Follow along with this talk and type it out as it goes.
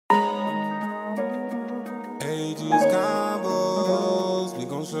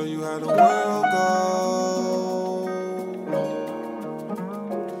show you how the world goes.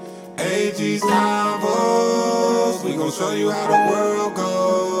 AG's Convos, we gon' show you how the world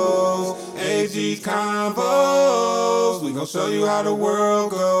goes. AG's Convos, we gon' show you how the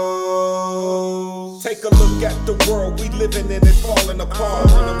world goes. Take a look at the world we living in, it's falling apart.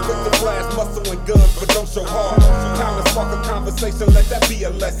 Quick to blast muscle and guns, but don't show heart. Time to spark a conversation, let that be a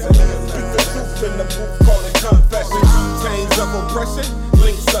lesson. Speak the truth in the booth, call it confession. Chains of oppression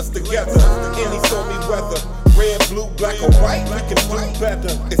links us together. Any stormy weather, red, blue, black or white, we can do better.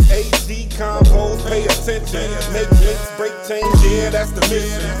 It's AG Convos, pay attention. Make links, break chains, yeah, that's the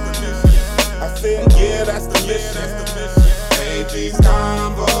mission. I said, yeah, that's the mission. AG's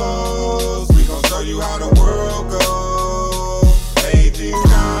Convos, we gon' show you how the world goes. AG's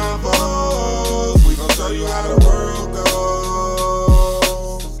Convos, we gon' show you how the world goes.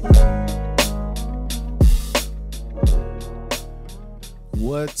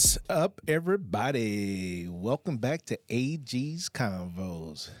 What's up, everybody? Welcome back to AG's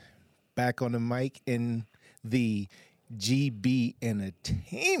Convos. Back on the mic in the GB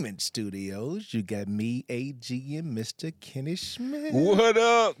Entertainment Studios. You got me, AG, and Mr. Kenny Schmidt. What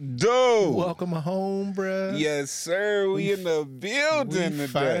up, dude? Welcome home, bruh. Yes, sir. We in the building We today.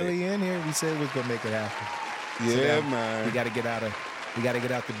 finally in here. We said we was gonna make it happen. Yeah, now man. We gotta get out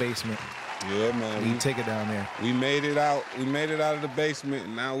the basement. Yeah, man. We take it down there. We made it out. We made it out of the basement,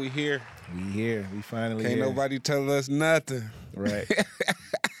 and now we here. We here. We finally Can't here. nobody tell us nothing. Right.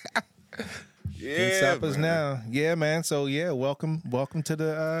 Yeah, Can't stop us man. now. Yeah, man. So yeah, welcome to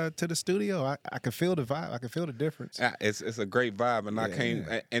the studio. I can feel the vibe. I can feel the difference. It's a great vibe, and I Yeah.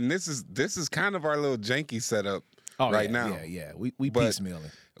 can't. And this is kind of our little janky setup yeah, right now. Yeah. We But-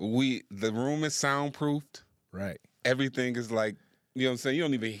 piecemealing. The room is soundproofed. Right. Everything is like, you know what I'm saying. You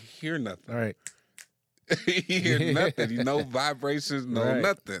don't even hear nothing. All right. You hear nothing. No vibrations. No Right.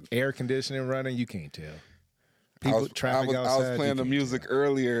 nothing. Air conditioning running. You can't tell. I People, was traffic outside. playing you the can't music tell.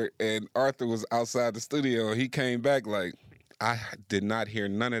 earlier, and Arthur was outside the studio, and he came back like, I did not hear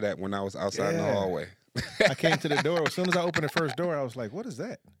none of that when I was outside in the Yeah. hallway. I came to the door. As soon as I opened the first door, I was like, "What is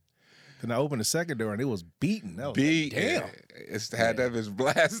that?" Then I opened the second door, and it was beating. I was Beat, like, damn. It's had that bitch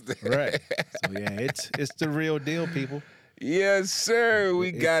blasted. Right. So yeah, it's the real deal, people. Yes, sir.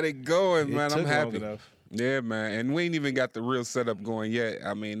 We got it going, It man. took I'm long happy. enough. Yeah, man. And we ain't even got the real setup going yet.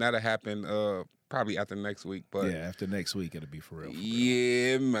 I mean, that'll happen probably after next week. But Yeah, after next week, it'll be for real.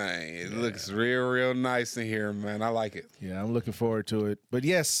 yeah, man. It looks real nice in here, man. I like it. Yeah, I'm looking forward to it. But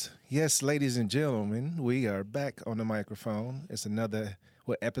yes, ladies and gentlemen, we are back on the microphone. It's another,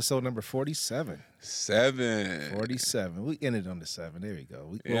 episode number 47. 7. 47. We ended on the 7. There we go.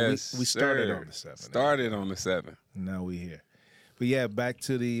 We Yes, we started sir. on the 7. Started on the 7. Now we here. But yeah, back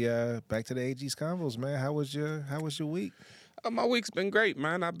to the AG's Convos, man. How was your week? My week's been great,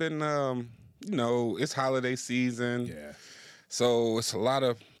 man. I've been, it's holiday season. Yeah. So it's a lot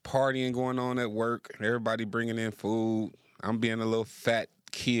of partying going on at work. Everybody bringing in food. I'm being a little fat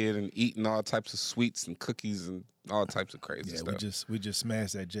kid and eating all types of sweets and cookies and all types of crazy Yeah, stuff. we just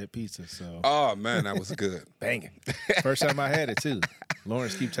smashed that jet pizza, so Oh, man, that was good. banging. First time I had it too.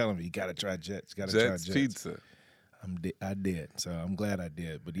 Lawrence keep telling me you gotta try Jets. Gotta try Jets Jets. Pizza. I did, so I'm glad I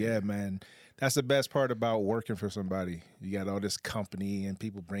did. But yeah, man, that's the best part about working for somebody. You got all this company and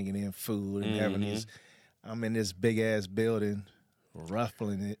people bringing in food and having these. I'm in this big ass building,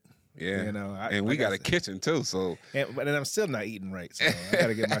 ruffling it. Yeah. You know, and we got a kitchen, too, so. but I'm still not eating right, so I got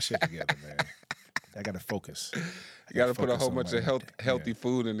to get my shit together, man. I got to focus. You got to put a focus whole on bunch my- of healthy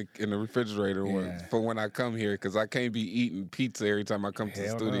food in the refrigerator Yeah. for when I come here, because I can't be eating pizza every time I come to the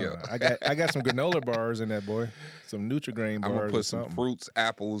Hell studio. no. I got some granola bars in that boy, some Nutri-Grain bars. I'm gonna or put some something. fruits,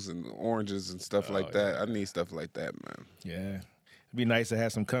 apples, and oranges and stuff like that. I need stuff like that, man. Yeah, it'd be nice to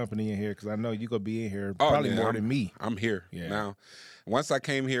have some company in here because I know you gonna be in here Oh, probably yeah, more I'm- than me. I'm here Yeah. now. Once I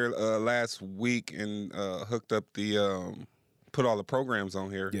came here last week and hooked up put all the programs on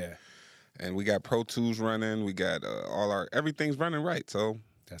here, Yeah, and we got Pro Tools running. We got everything's running right. So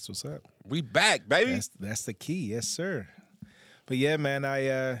that's what's up. we back, baby. That's the key, yes sir. But yeah, man,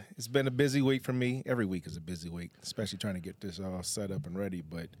 it's been a busy week for me. Every week is a busy week, especially trying to get this all set up and ready.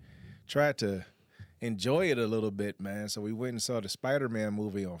 But tried to enjoy it a little bit, man. So we went and saw the Spider-Man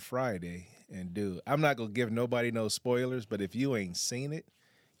movie on Friday. And dude, I'm not gonna give nobody no spoilers, but if you ain't seen it,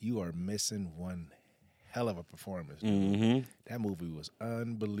 you are missing one hell of a performance. Dude. That movie was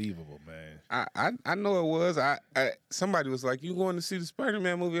unbelievable, man. I know it was. Somebody was like, "You going to see the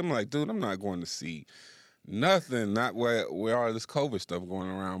Spider-Man movie?" I'm like, "Dude, I'm not going to see Nothing, not where all this COVID stuff going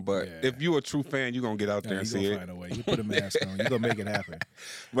around. But Yeah. if you a true fan, you gonna get out there and you see gonna it. find a way. You put a mask on. You gonna make it happen.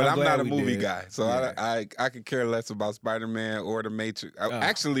 But I'm glad not a we movie did. guy, so Yeah. I could care less about Spider-Man or the Matrix.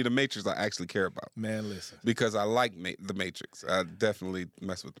 Actually, the Matrix I actually care about Man, listen. because I like the Matrix. I definitely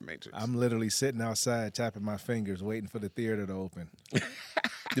mess with the Matrix. I'm literally sitting outside tapping my fingers, waiting for the theater to open.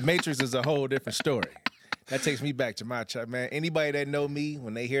 The Matrix is a whole different story. That takes me back to my child, man. Anybody that know me,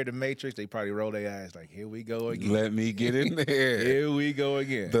 when they hear the Matrix, they probably roll their eyes like, "Here we go again. Let me get in there. Here we go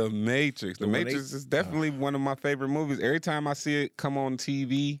again." The Matrix. The When they- Matrix is definitely one of my favorite movies. Every time I see it come on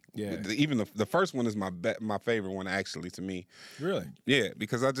TV, Yeah. even the first one is my favorite one actually to me. Really? Yeah,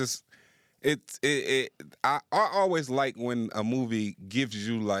 because I just I always like when a movie gives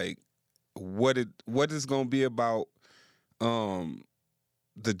you like what it's gonna be about,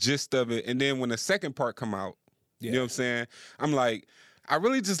 the gist of it, and then when the second part come out, you know what I'm saying? I'm like, I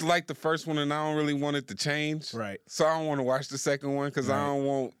really just like the first one, and I don't really want it to change. Right. So I don't want to watch the second one because I Right. don't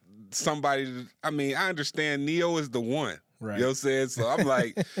want somebody to. I mean, I understand Neo is the one. Right. You know what I'm saying? So I'm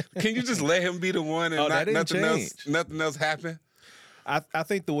like, can you just let him be the one and Oh, that not didn't change. nothing else happen? I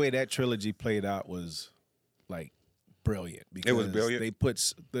think the way that trilogy played out was like brilliant. Because It was brilliant? They put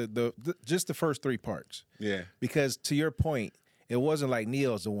the just the first three parts. Yeah. Because to your point, it wasn't like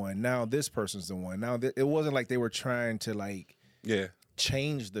Neo's the one. Now this person's the one. Now it wasn't like they were trying to like Yeah.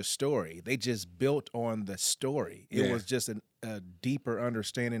 change the story. They just built on the story. It Yeah. was just a deeper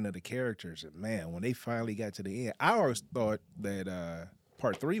understanding of the characters. And man, when they finally got to the end, I always thought that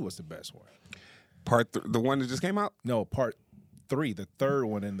part 3 was the best one. The one that just came out? No, part 3, the third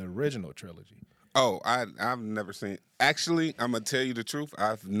one in the original trilogy. Oh, I've never seen. Actually, I'm gonna tell you the truth.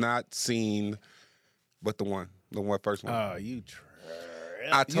 I've not seen, but the first one. Oh, you.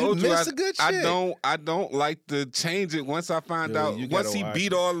 I told you, missed the good shit. I don't like to change it. Once I find Dude, out, you once gotta he watch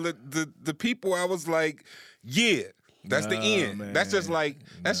beat it. all the people, I was like, yeah, that's the Nah, end. That's just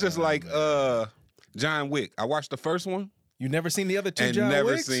man. like John Wick. I watched the first one You never seen the other two and John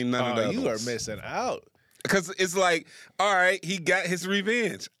never Wicks? seen none of the other You are ones. missing out. because it's like, all right, he got his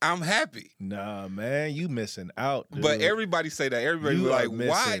revenge. I'm happy. Nah, man, you missing out. Dude. But everybody say that. Everybody You be are like,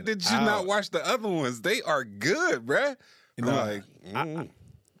 why missing did you not out. watch the other ones? They are good, bruh. I'm Nah, like,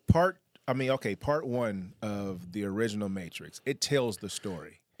 part 1 of the original Matrix, it tells the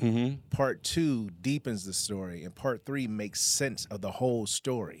story. mm-hmm. Part 2 deepens the story, and part 3 makes sense of the whole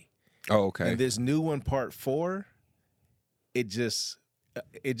story. Oh, okay. And this new one, part 4, it just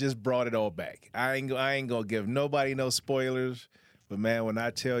brought it all back. I ain't gonna give nobody no spoilers, but man, when I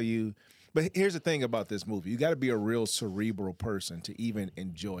tell you, but here's the thing about this movie: you got to be a real cerebral person to even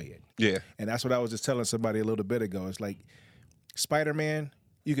enjoy it. Yeah. And that's what I was just telling somebody a little bit ago. It's like Spider-Man.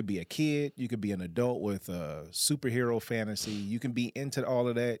 You could be a kid, you could be an adult with a superhero fantasy. You can be into all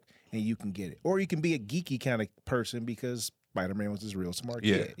of that, and you can get it. Or you can be a geeky kind of person because Spider-Man was this real smart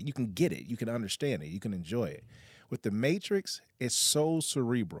kid. You can get it, you can understand it, you can enjoy it. With the Matrix, it's so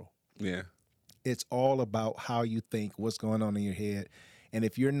cerebral. Yeah. It's all about how you think, what's going on in your head. And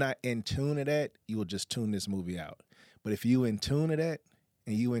if you're not in tune to that, you will just tune this movie out. But if you in tune to that,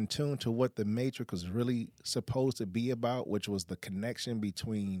 and you in tune to what the Matrix was really supposed to be about, which was the connection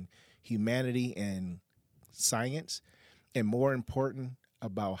between humanity and science, and more important,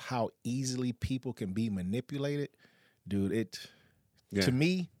 about how easily people can be manipulated, dude, to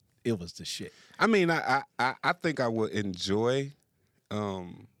me, it was the shit. I mean, I think I would enjoy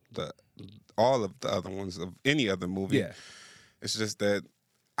all of the other ones of any other movie. Yeah. It's just that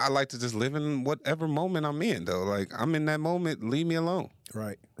I like to just live in whatever moment I'm in, though. Like, I'm in that moment, leave me alone.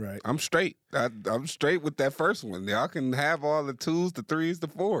 Right. I'm straight. I'm straight with that first one. Y'all can have all the 2s, the 3s, the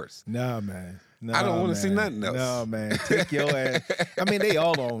 4s. Nah, man. Nah, I don't wanna see man. nothing else. No, man. Take your ass. I mean, they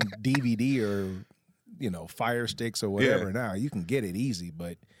all on DVD or, Fire Sticks or whatever Yeah. now. You can get it easy,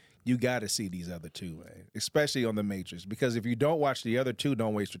 but you got to see these other two, man. Especially on the Matrix. Because if you don't watch the other two,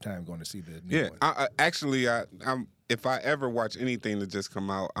 don't waste your time going to see the new Yeah. one. I'm if I ever watch anything that just come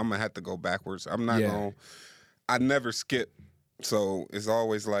out, I'm going to have to go backwards. I'm not going to, I never skip. So it's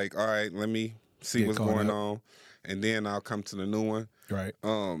always like, all right, let me see Get what's caught going up. on. And then I'll come to the new one. Right.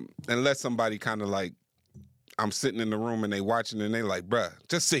 Unless somebody kind of like, I'm sitting in the room and they watching and they like, bruh,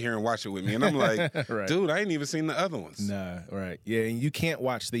 just sit here and watch it with me. And I'm like, Right. dude, I ain't even seen the other ones. Nah, right. Yeah, and you can't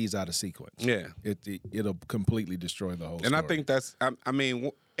watch these out of sequence. Yeah. It'll completely destroy the whole And story. I think that's, I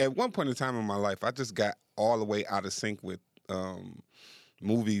mean, at one point in time in my life, I just got all the way out of sync with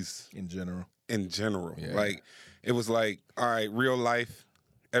movies in general. in general. Yeah. Like, it was like, all right, real life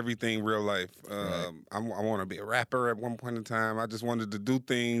everything real life. I want to be a rapper at one point in time. I just wanted to do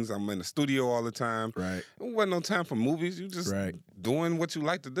things. I'm in the studio all the time. Right. There wasn't no time for movies. You just doing what you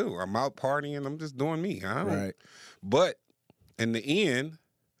like to do. I'm out partying. I'm just doing me. Right. But in the end,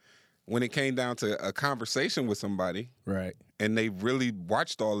 when it came down to a conversation with somebody, Right. and they really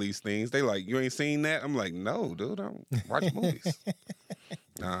watched all these things, they like, you ain't seen that? I'm like, no, dude, I don't watch movies.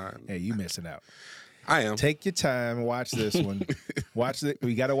 Hey, you missing out. I am. Take your time, watch this one. Watch it.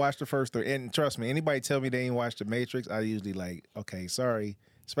 We got to watch the first three. And trust me, anybody tell me they ain't watched The Matrix, I usually like, okay, sorry.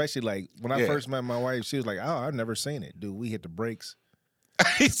 Especially like when I first met my wife, she was like, oh, I've never seen it. Dude, we hit the brakes.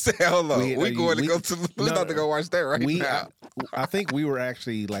 He said, hold on. We about to go watch that right now. I think we were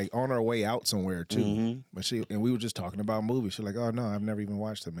actually like on our way out somewhere too. But we were just talking about movies. She's like, oh no, I've never even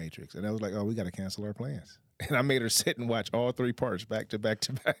watched The Matrix. And I was like, oh, we got to cancel our plans. And I made her sit and watch all three parts back to back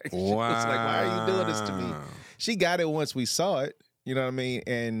to back. She was like, why are you doing this to me? She got it once we saw it. You know what I mean?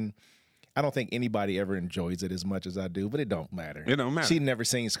 And I don't think anybody ever enjoys it as much as I do, but it don't matter. It don't matter. She'd never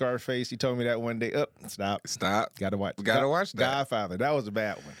seen Scarface. She told me that one day. Stop. Gotta watch that. Godfather. That was a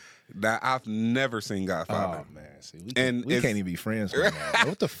bad one. That I've never seen Godfather. Oh man, see, we can't even be friends right now.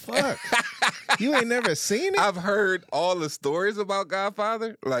 What the fuck? You ain't never seen it? I've heard all the stories about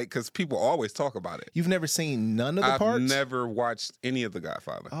Godfather, like, because people always talk about it. You've never seen none of the parts? I've never watched any of the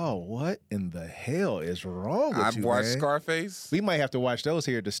Godfather. Oh, what in the hell is wrong with you, I've watched man? Scarface. We might have to watch those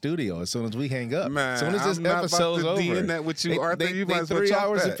here at the studio as soon as we hang up. Man, as soon as this I'm not episode's about to over. in that with you, Arthur. You might as well 3 chalk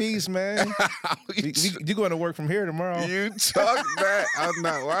hours that. apiece, man. You're going to work from here tomorrow. You chalk that. I'm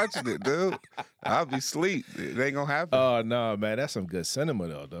not watching it, dude. I'll be asleep. It ain't gonna happen. Oh no, man, that's some good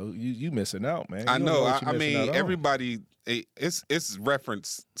cinema though. You missing out, man. I You don't know. what I you're missing mean, out on. everybody. It's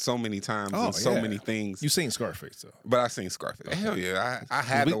referenced so many times and so many things. You seen Scarface though? But I seen Scarface. Okay. Hell yeah, I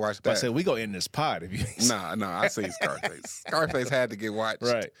had to watch that. I said we go in this pod if you. No, I seen Scarface. Scarface had to get watched.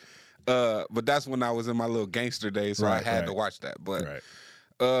 Right. But that's when I was in my little gangster days, so I had to watch that. But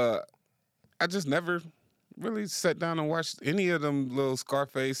I just never really sat down and watched any of them little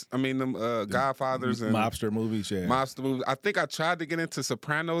Scarface. I mean, them Godfathers and mobster movies. Yeah, mobster movies. I think I tried to get into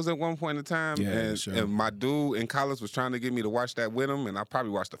Sopranos at one point in time, and my dude in college was trying to get me to watch that with him, and I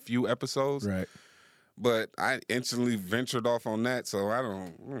probably watched a few episodes. Right. But I instantly ventured off on that, so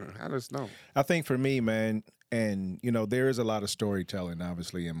I just don't. I think for me, man, and there is a lot of storytelling,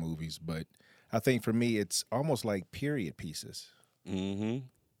 obviously, in movies, but I think for me, it's almost like period pieces. Mm-hmm.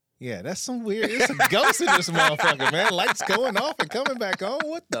 Yeah, that's some weird. It's a ghost in this motherfucker, man. Lights going off and coming back on.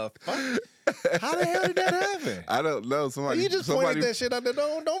 What the fuck? How the hell did that happen? I don't know. You just pointed that shit out there.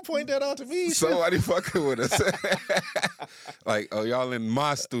 Don't point that out to me. Somebody fucking with us. Like, oh, y'all in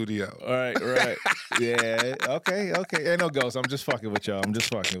my studio. Right. Yeah. Okay. Ain't no ghost. I'm just fucking with y'all. We're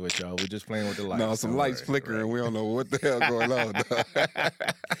just playing with the lights. No, some lights flickering. We don't know what the hell going on.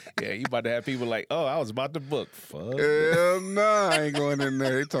 Yeah, you about to have people like, oh, I was about to book. Fuck. Hell no, I ain't going in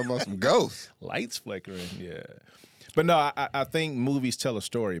there. They talking about some ghosts. Lights flickering. Yeah. But no, I think movies tell a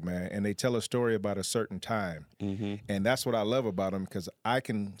story, man, and they tell a story about a certain time. Mm-hmm. And that's what I love about them, because I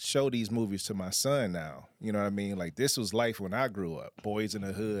can show these movies to my son now. You know what I mean? Like, this was life when I grew up. Boys in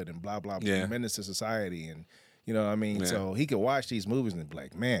the Hood and blah, blah, blah. Menace to Society. And, you know what I mean? Yeah. So he could watch these movies and be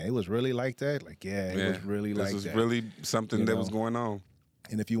like, man, it was really like that? Like, it was really like that. This was really something that was going on.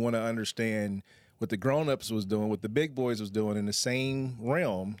 And if you want to understand what the grown-ups was doing, what the big boys was doing in the same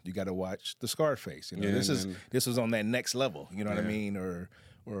realm, you got to watch the Scarface. This was on that next level. You know what I mean? Or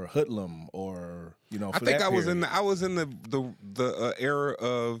Hoodlum, or I think I was in the era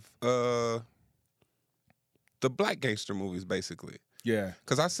of the black gangster movies, basically. Yeah,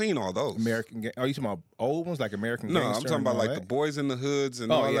 because I seen all those. Are you talking about old ones like American Gangster? No, I'm talking about like the Boys in the Hoods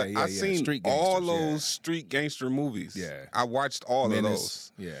and all that. I seen all those street gangster movies. Yeah, I watched all of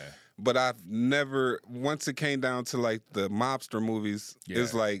those. Yeah. But I've never, once it came down to like the mobster movies,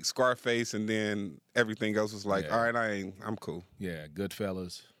 it's like Scarface, and then everything else was like, all right, I'm cool. Yeah,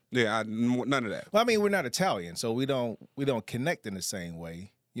 Goodfellas. Yeah, none of that. Well, I mean, we're not Italian, so we don't connect in the same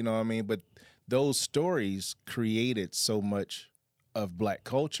way. You know what I mean? But those stories created so much of black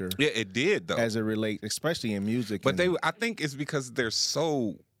culture. Yeah, it did though. As it relates, especially in music. But I think it's because they're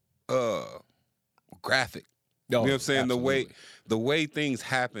so graphic. Oh, you know what I'm saying? Absolutely. The way things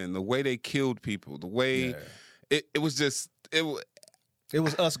happen, the way they killed people, the way it was just it was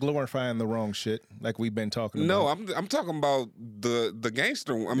us glorifying the wrong shit, like we've been talking about. No, I'm talking about the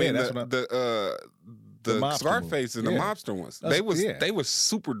gangster. I mean the Scarface and the mobster ones. They were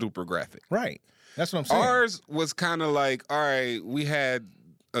super duper graphic. Right. That's what I'm saying. Ours was kind of like, all right, we had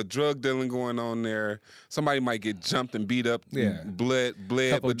a drug dealing going on there. Somebody might get jumped and beat up, bled,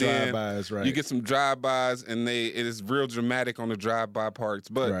 couple but then drive-bys, right. You get some drive-bys, and it is real dramatic on the drive-by parts.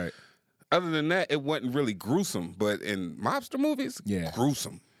 But other than that, it wasn't really gruesome. But in mobster movies,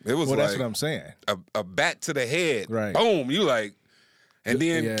 gruesome. It was that's what I'm saying. A bat to the head, right? Boom, you like. And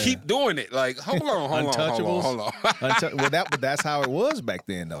then keep doing it. Like, hold on. Well, that's how it was back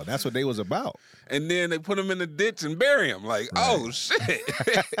then, though. That's what they was about. And then they put them in the ditch and bury them. Like, oh, shit.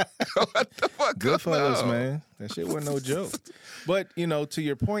 What the fuck? Goodfellas, man. That shit wasn't no joke. But, to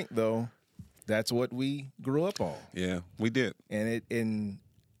your point, though, that's what we grew up on. Yeah, we did. And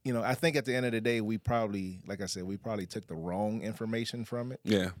I think at the end of the day, we probably, like I said, took the wrong information from it.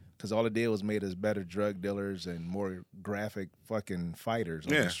 Yeah. Because all it did was made us better drug dealers and more graphic fucking fighters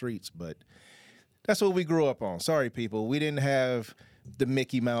on the streets. But that's what we grew up on. Sorry, people. We didn't have the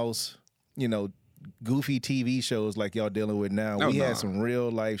Mickey Mouse, goofy TV shows like y'all dealing with now. We had some real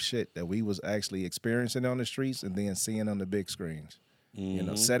life shit that we was actually experiencing on the streets and then seeing on the big screens.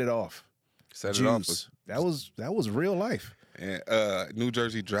 Set it off. Set it off. That was real life. And New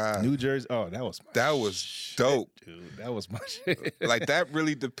Jersey Drive. New Jersey. Oh, that was dope, dude. That was my shit. Like that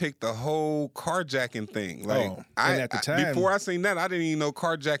really depict the whole carjacking thing. Like and at the time, before I seen that, I didn't even know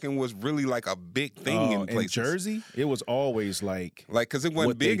carjacking was really like a big thing in places. In Jersey, it was always like because it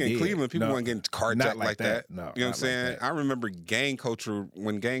wasn't big in Cleveland. People weren't getting carjacked like that. No, you know what I'm saying? I remember gang culture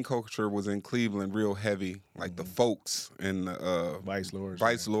when gang culture was in Cleveland real heavy, like the Folks and Vice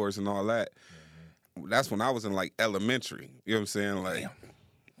Lords and all that. That's when I was in like elementary. You know what I'm saying? Like,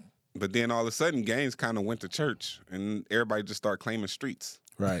 but then all of a sudden, gangs kind of went to church, and everybody just started claiming streets.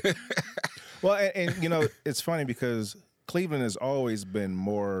 Right. Well, and it's funny because Cleveland has always been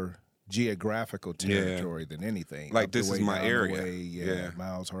more geographical territory than anything. Like this is my area.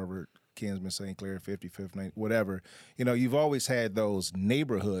 Miles, Harvard, Kinsman, St. Clair, 55th, whatever. You've always had those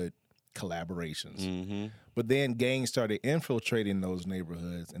neighborhood collaborations, but then gangs started infiltrating those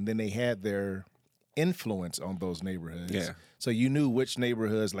neighborhoods, and then they had their influence on those neighborhoods. Yeah. So you knew which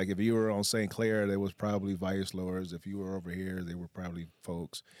neighborhoods, like if you were on St. Clair, there was probably Vice Lords. If you were over here, they were probably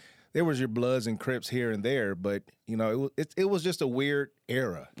Folks. There was your Bloods and Crips here and there, but it was just a weird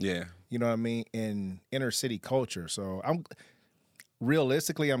era. Yeah. You know what I mean? In inner city culture. So I'm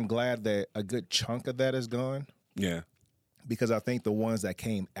glad that a good chunk of that is gone. Yeah. Because I think the ones that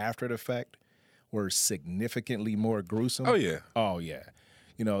came after the fact were significantly more gruesome. Oh yeah. Oh yeah.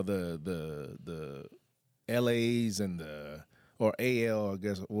 The LAs and or AL, I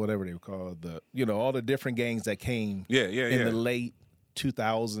guess, whatever they were called, all the different gangs that came in the late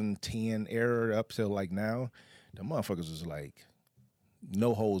 2010 era up till like now, the motherfuckers was like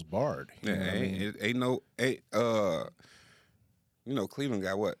no holds barred. Cleveland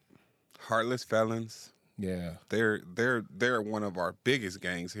got what? Heartless Felons. Yeah. They're one of our biggest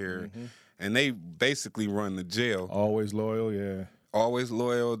gangs here. And they basically run the jail. Always loyal, yeah. Always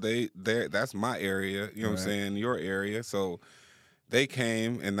loyal. That's my area. You know what I'm saying? Your area. So they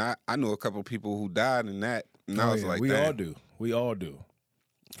came, and I knew a couple of people who died in that. And I was like, we all do.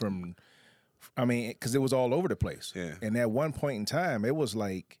 Because it was all over the place. Yeah. And at one point in time, it was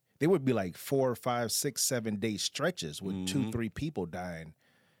like there would be like 4, 5, 6, 7 day stretches with 2, 3 people dying,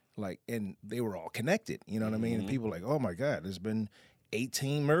 and they were all connected. You know what I mean? And people were like, oh my God, there's been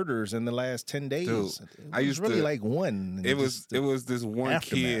 18 murders in the last 10 days. Dude, it was really like one. It was this one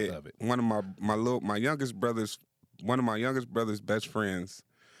kid, one of my youngest brother's best friends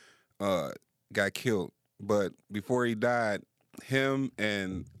got killed. But before he died, him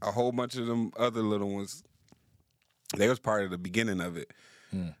and a whole bunch of them other little ones, they was part of the beginning of it.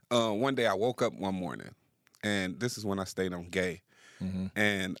 One day I woke up one morning, and this is when I stayed on Gay.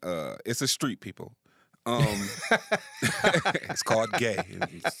 And it's a street, people. It's called Gay.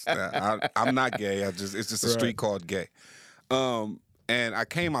 I'm not gay. It's just a street called Gay. And I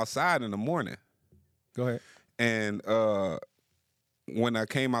came outside in the morning. Go ahead. And when I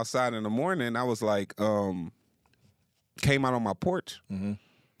came outside in the morning, I was like, came out on my porch,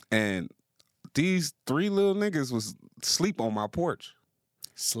 and these 3 little niggas was sleep on my porch.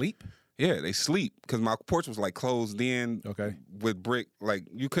 Sleep? Yeah, they sleep because my porch was like closed in with brick. Like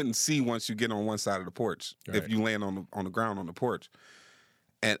you couldn't see once you get on one side of the porch if you land on the ground on the porch.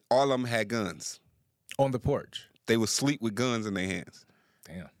 And all of them had guns. On the porch? They would sleep with guns in their hands.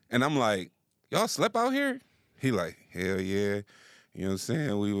 Damn. And I'm like, y'all slept out here? He like, hell yeah. You know what I'm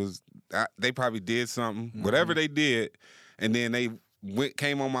saying? They probably did something, whatever they did. And then they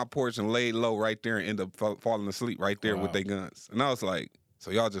came on my porch and laid low right there and ended up falling asleep right there with their guns. And I was like, so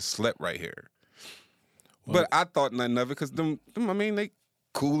y'all just slept right here. Well, but I thought nothing of it because they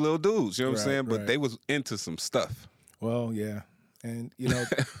cool little dudes, you know what I'm saying? But they was into some stuff. Well, yeah. And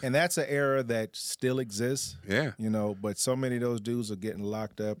and that's an era that still exists. Yeah. But so many of those dudes are getting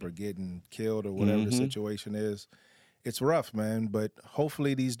locked up or getting killed or whatever the situation is. It's rough, man. But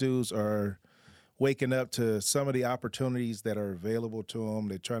hopefully these dudes are waking up to some of the opportunities that are available to them.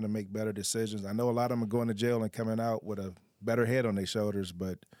 They're trying to make better decisions. I know a lot of them are going to jail and coming out with a better head on their shoulders,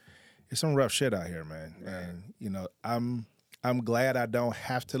 but it's some rough shit out here, man. And I'm glad I don't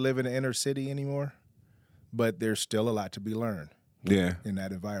have to live in the inner city anymore, but there's still a lot to be learned. Yeah. In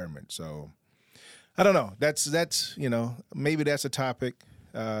that environment. So I don't know. That's maybe that's a topic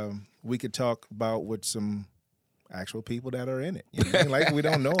we could talk about with some actual people that are in it. Like we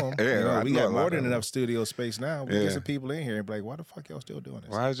don't know them. We got more than enough studio space now. We get some people in here and be like, why the fuck y'all still doing this?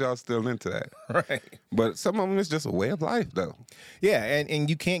 Why is y'all still into that? Right. But some of them is just a way of life though. Yeah, and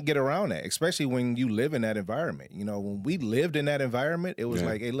you can't get around that, especially when you live in that environment. When we lived in that environment, it was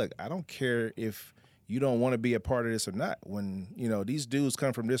like, hey, look, I don't care if you don't want to be a part of this or not. When, these dudes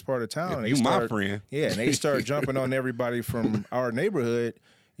come from this part of town. You my friend. Yeah, and they start jumping on everybody from our neighborhood,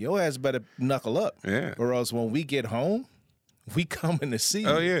 your ass better knuckle up. Yeah. Or else when we get home, we coming to see you.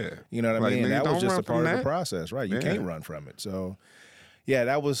 Oh, yeah. You know what I mean? Nigga, that was just a part that. of the process, right? You can't run from it. So, yeah,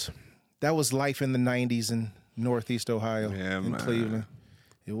 that was life in the 90s in Northeast Ohio, in Cleveland.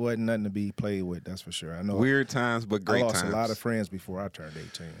 It wasn't nothing to be played with, that's for sure. I know weird times, but great times. I lost a lot of friends before I turned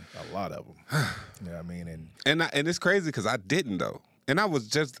 18. A lot of them. You know what I mean? And it's crazy because I didn't, though. And I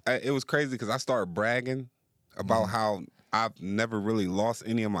was it was crazy because I started bragging about how I've never really lost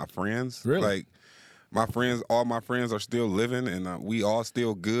any of my friends. Really? Like, all my friends are still living, and we all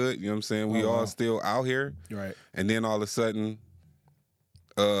still good. You know what I'm saying? We all still out here. Right. And then all of a sudden,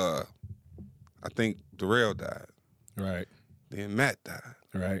 I think Darrell died. Right. Then Matt died.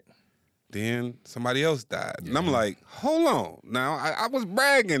 Right. Then somebody else died. And I'm like, hold on. Now, I was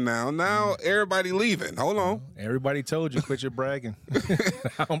bragging now. Everybody leaving. Hold on. Everybody told you, quit your bragging.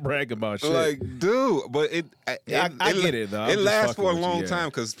 I don't brag about shit. Like, dude, but I get it, though. It lasts for a long time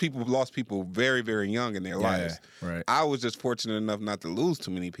because people lost people very, very young in their lives. Right. I was just fortunate enough not to lose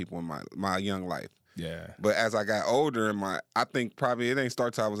too many people in my young life. Yeah. But as I got older, I think probably it ain't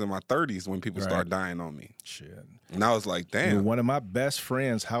start till I was in my 30s when people start dying on me. Shit. And I was like, damn. One of my best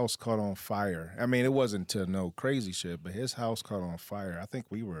friends' house caught on fire. I mean, it wasn't to no crazy shit, but his house caught on fire. I think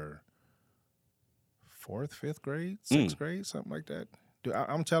we were 4th, 5th grade, 6th grade, something like that. Dude,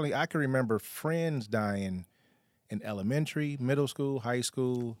 I'm telling you, I can remember friends dying in elementary, middle school, high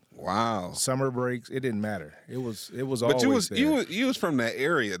school. Wow. Summer breaks. It didn't matter. It was always there. You was from that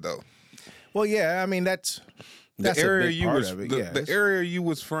area though. Well, yeah, I mean that's the area a big part of it. The area you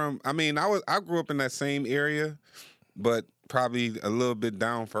was from. I mean, I grew up in that same area, but probably a little bit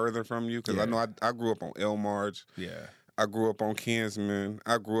down further from you because I know I grew up on Elmarge. Yeah, I grew up on Kinsman.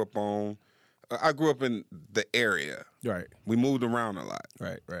 I grew up in the area. Right. We moved around a lot.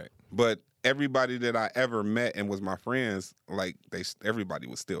 Right. But everybody that I ever met and was my friends, like everybody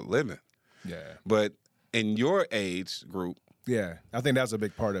was still living. Yeah. But in your age group. Yeah, I think that's a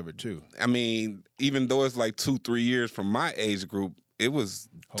big part of it too. I mean, even though it's like 2-3 years from my age group, it was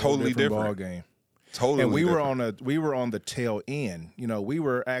totally different. Ball game. Totally. And we different. were on the tail end. We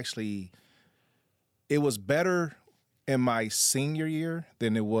were actually. It was better in my senior year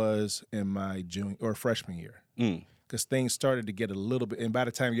than it was in my junior or freshman year. Because things started to get a little bit, and by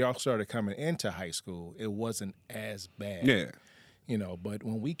the time y'all started coming into high school, it wasn't as bad. Yeah. But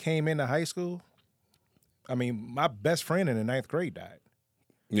when we came into high school, I mean, my best friend in the 9th grade died.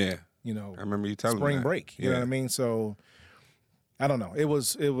 Yeah. I remember you telling me spring break. You know what I mean? So I don't know. It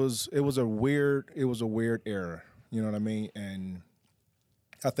was a weird era. You know what I mean? And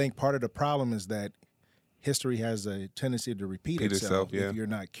I think part of the problem is that history has a tendency to repeat itself if you're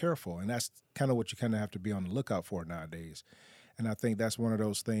not careful. And that's kind of what you kind of have to be on the lookout for nowadays. And I think that's one of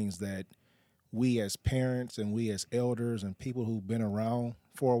those things that we as parents and we as elders and people who've been around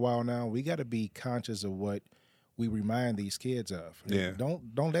for a while now, we got to be conscious of what we remind these kids of. Yeah.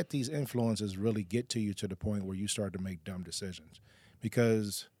 Don't let these influences really get to you to the point where you start to make dumb decisions,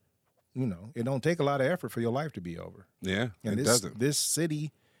 because it don't take a lot of effort for your life to be over. Yeah, and it doesn't. This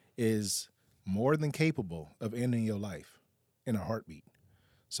city is more than capable of ending your life in a heartbeat.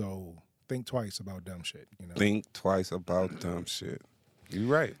 So think twice about dumb shit. Think twice about dumb shit. You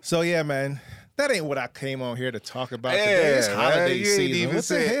right. So yeah, man, that ain't what I came on here to talk about today. It's holiday season. What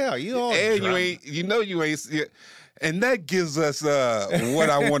the hell? You all and you ain't. You ain't. And that gives us what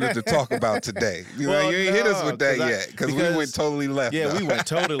I wanted to talk about today. You ain't hit us with that yet because we went totally left. Yeah, we went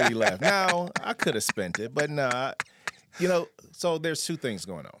totally left. Now I could have spent it, but nah. So there's two things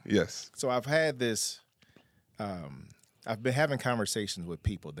going on. Yes. So I've had this I've been having conversations with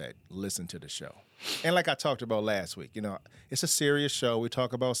people that listen to the show. And like I talked about last week, you know, it's a serious show. We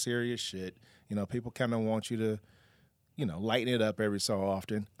talk about serious shit. You know, people kind of want you to, you know, lighten it up every so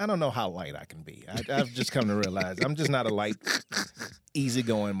often. I don't know how light I can be. I've just come to realize I'm just not a light,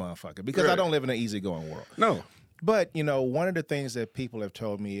 easygoing motherfucker because I don't live in an easygoing world. No. But, you know, one of the things that people have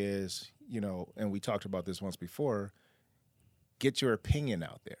told me is, you know, and we talked about this once before, get your opinion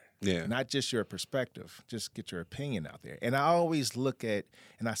out there. Yeah. Not just your perspective, just get your opinion out there. And I always look at,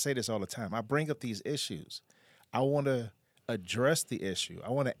 and I say this all the time, I bring up these issues. I want to address the issue. I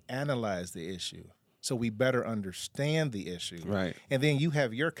want to analyze the issue so we better understand the issue. Right. And then you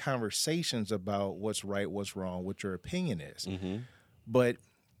have your conversations about what's right, what's wrong, what your opinion is. Mm-hmm. But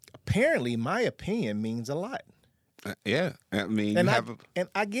apparently my opinion means a lot. Yeah. I mean, And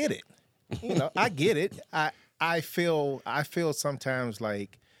I get it. You know, I get it. I feel sometimes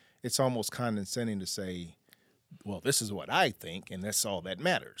like it's almost condescending to say, well, this is what I think, and that's all that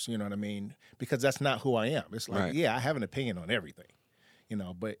matters. You know what I mean? Because that's not who I am. It's like, Right. yeah, I have an opinion on everything. You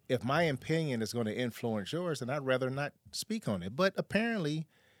know, but if my opinion is going to influence yours, then I'd rather not speak on it. But apparently,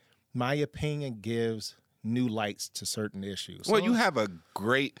 my opinion gives new lights to certain issues. Well, So- you have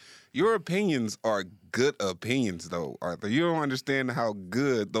your opinions are good opinions, though, Arthur. You don't understand how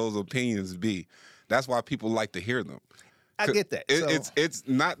good those opinions be. That's why people like to hear them. I get that. So- It's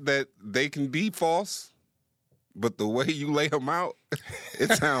not that they can be false, but the way you lay them out,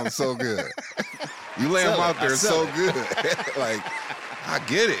 it sounds so good. You lay them out there so good. Like, I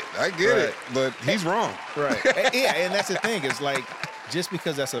get it, but he's wrong. Right. Yeah, and that's the thing. It's like, just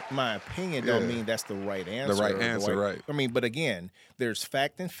because that's my opinion don't mean that's the right answer. The right answer, right. I mean, but again, there's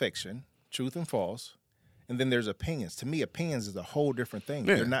fact and fiction, truth and false, and then there's opinions. To me, opinions is a whole different thing.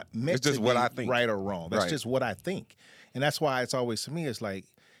 Yeah. They're not meant It's just to what be I think. right or wrong. That's Right. just what I think. And that's why it's always, to me, it's like,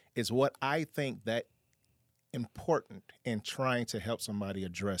 it's what I think that important in trying to help somebody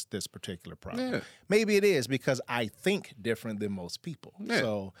address this particular problem. Yeah. Maybe it is because I think different than most people. Yeah. So,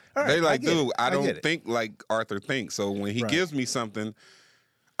 all right, They like, I get dude, it. I get don't it. think like Arthur thinks. So when he Right. gives me something,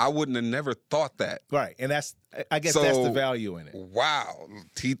 I wouldn't have never thought that. Right, and I guess that's the value in it. Wow,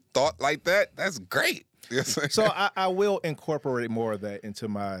 he thought like that? That's great. So I will incorporate more of that into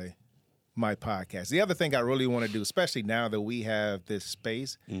my podcast. The other thing I really want to do, especially now that we have this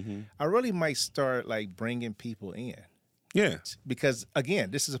space, I really might start like bringing people in. Yeah. Because again,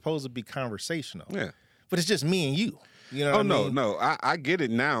 this is supposed to be conversational. Yeah. But it's just me and you. You know what I mean? No. I get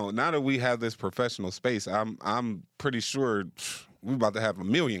it now. Now that we have this professional space, I'm pretty sure we're about to have 1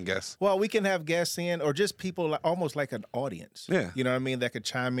 million guests. Well, we can have guests in or just people almost like an audience. Yeah. You know what I mean? That could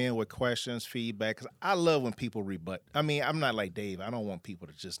chime in with questions, feedback. 'Cause I love when people rebut. I mean, I'm not like Dave. I don't want people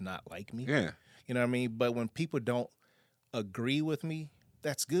to just not like me. Yeah. You know what I mean? But when people don't agree with me,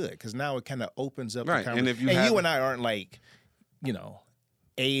 that's good because now it kind of opens up Right. the conversation. And if you and have- you and I aren't like, you know,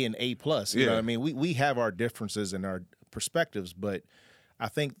 A and A plus. You know Yeah. what I mean? We have our differences and our perspectives, but I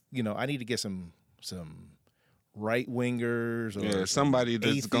think, you know, I need to get some right wingers or Yeah, somebody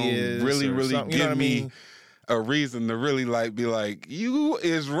that's gonna atheists really, or really something, you know give what I me mean? a reason to really like be like, you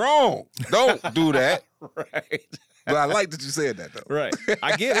is wrong. Don't do that. Right. But I like that you said that though. Right.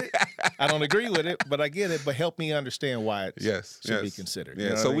 I get it. I don't agree with it, but I get it. But help me understand why it should be considered. Yeah, You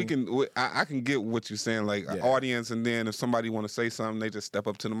know so what I mean? I can get what you're saying, like an Yeah. audience, and then if somebody want to say something, they just step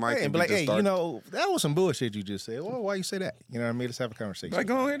up to the mic Hey, and be like, just hey, start. you know, that was some bullshit you just said. Well, why you say that? You know what I mean? Let's have a conversation. Like,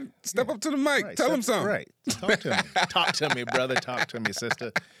 go ahead, and step up to the mic, Right, tell them step- something. Right. Talk to me. Talk to me, brother. Talk to me,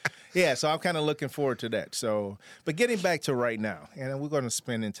 sister. Yeah, so I'm kind of looking forward to that. So, but getting back to right now, and we're going to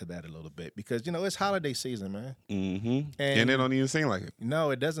spin into that a little bit because, you know, it's holiday season, man. Mm-hmm. And- And it don't even seem like it.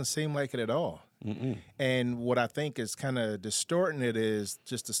 No, it doesn't seem like it at all. And what I think is kind of distorting it is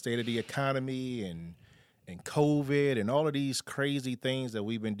just the state of the economy and COVID and all of these crazy things that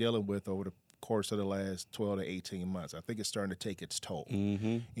we've been dealing with over the course of the last 12 to 18 months. I think it's starting to take its toll,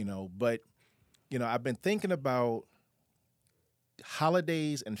 you know. But, you know, I've been thinking about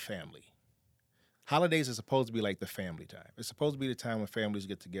holidays and family. Holidays are supposed to be like the family time. It's supposed to be the time when families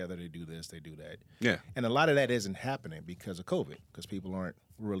get together, they do this, they do that. Yeah. And a lot of that isn't happening because of COVID, because people aren't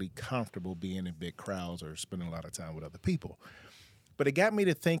really comfortable being in big crowds or spending a lot of time with other people. But it got me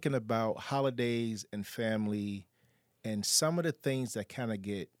to thinking about holidays and family and some of the things that kind of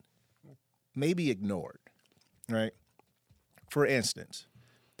get maybe ignored, right? For instance,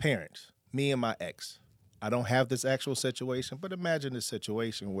 parents, me and my ex. I don't have this actual situation, but imagine this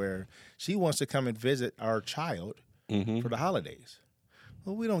situation where she wants to come and visit our child for the holidays.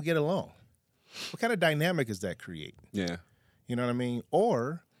 Well, we don't get along. What kind of dynamic is that creating? Yeah. You know what I mean?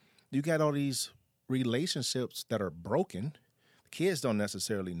 Or you got all these relationships that are broken. Kids don't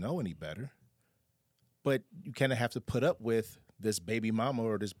necessarily know any better, but you kind of have to put up with this baby mama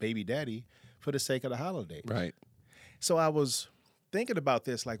or this baby daddy for the sake of the holiday. Right. So I was thinking about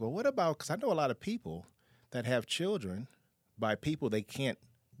this, like, well, what about, because I know a lot of people that have children by people they can't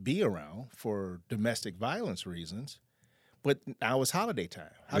be around for domestic violence reasons, but now it's holiday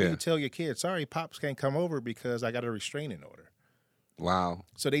time. How do you tell your kids, sorry, Pops can't come over because I got a restraining order? Wow.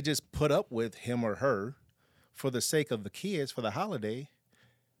 So they just put up with him or her for the sake of the kids for the holiday.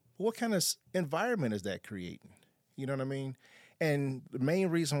 What kind of environment is that creating? You know what I mean? And the main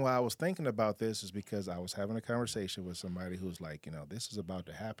reason why I was thinking about this is because I was having a conversation with somebody who's like, this is about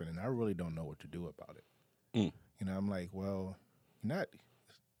to happen, and I really don't know what to do about it. I'm like, well,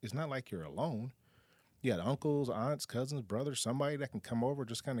 it's not like you're alone. You got uncles, aunts, cousins, brothers, somebody that can come over,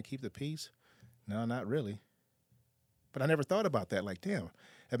 just kind of keep the peace. No, not really. But I never thought about that. Like, damn,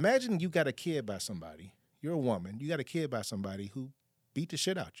 imagine you got a kid by somebody. You're a woman. You got a kid by somebody who beat the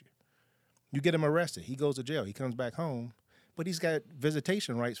shit out you. You get him arrested. He goes to jail. He comes back home, but he's got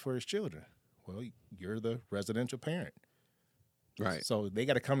visitation rights for his children. Well, you're the residential parent. Right. So they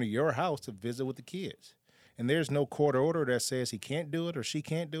got to come to your house to visit with the kids. And there's no court order that says he can't do it or she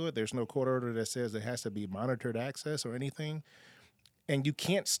can't do it. There's no court order that says it has to be monitored access or anything. And you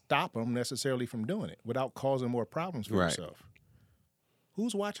can't stop them necessarily from doing it without causing more problems for yourself.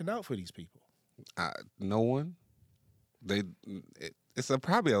 Who's watching out for these people? No one. It's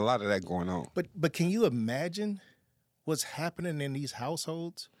probably a lot of that going on. But can you imagine what's happening in these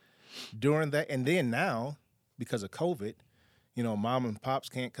households during that? And then now, because of COVID, mom and pops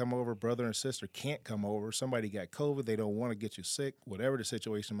can't come over, brother and sister can't come over. Somebody got COVID. They don't want to get you sick, whatever the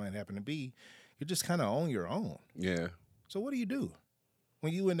situation might happen to be. You're just kind of on your own. Yeah. So what do you do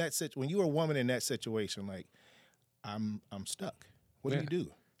when you when you're a woman in that situation? Like, I'm stuck. What do you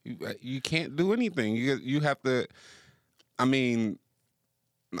do? You can't do anything. You have to. I mean,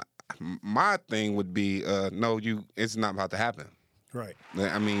 my thing would be no. It's not about to happen. Right.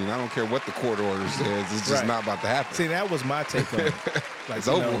 I mean, I don't care what the court order says. It's just not about to happen. See, that was my take on it. Like, it's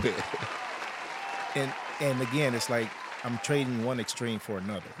over with. And again, it's like I'm trading one extreme for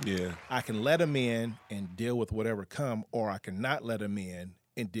another. Yeah. I can let them in and deal with whatever come, or I can not let them in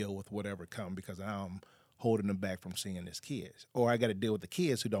and deal with whatever come because I'm holding them back from seeing his kids. Or I got to deal with the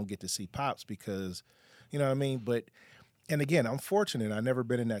kids who don't get to see Pops because, you know what I mean? But, and again, I'm fortunate. I've never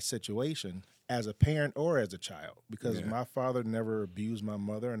been in that situation as a parent or as a child because my father never abused my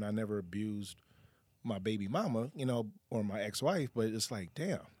mother and I never abused my baby mama, or my ex-wife. But it's like,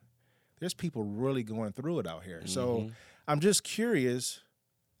 damn, there's people really going through it out here. Mm-hmm. So I'm just curious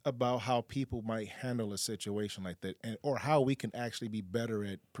about how people might handle a situation like that or how we can actually be better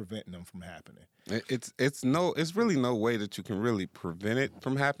at preventing them from happening. It's really no way that you can really prevent it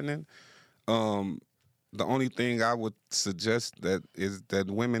from happening. The only thing I would suggest is that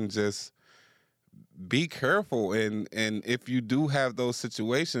women just be careful, and if you do have those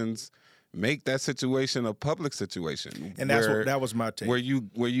situations, make that situation a public situation. And that was my take. Where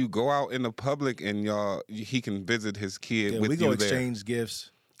you go out in the public and he can visit his kid with you there. We go exchange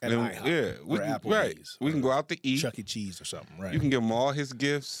gifts at IHOP or Applebee's. We can go out to eat. Chuck E. Cheese or something, right. You can give him all his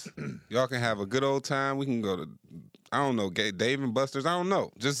gifts. Y'all can have a good old time. We can go to, I don't know, Dave and Buster's. I don't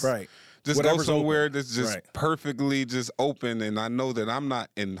know. Just go somewhere that's just perfectly just open, and I know that I'm not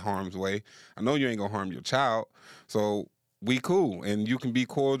in harm's way. I know you ain't gonna harm your child, so we cool, and you can be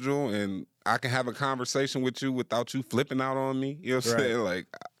cordial, and I can have a conversation with you without you flipping out on me. You know what I'm saying? Like,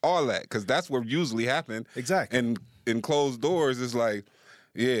 all that, because that's what usually happens. Exactly. And in closed doors, it's like,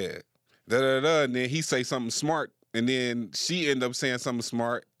 yeah, da-da-da, and then he say something smart, and then she end up saying something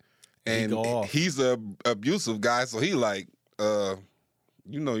smart, and he's a abusive guy, so he like,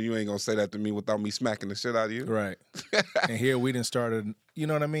 you ain't gonna say that to me without me smacking the shit out of you. Right. And here we done started, you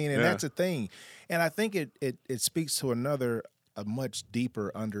know what I mean? And that's a thing. And I think it speaks to a much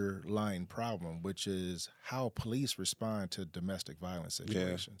deeper underlying problem, which is how police respond to domestic violence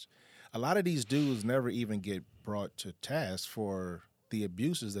situations. Yeah. A lot of these dudes never even get brought to task for the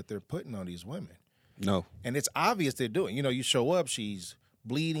abuses that they're putting on these women. No. And it's obvious they're doing. You show up, she's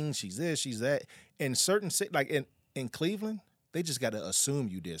bleeding, she's this, she's that. In certain, like in Cleveland, they just got to assume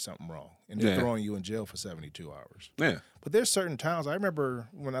you did something wrong, and they're throwing you in jail for 72 hours. Yeah. But there's certain towns. I remember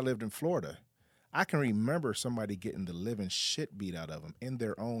when I lived in Florida, I can remember somebody getting the living shit beat out of them in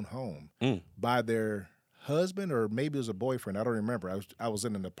their own home by their husband, or maybe it was a boyfriend. I don't remember. I was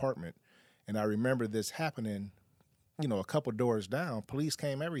in an apartment, and I remember this happening, a couple doors down. Police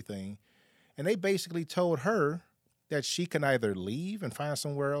came, everything, and they basically told her that she can either leave and find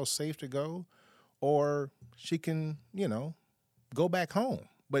somewhere else safe to go, or she can, go back home.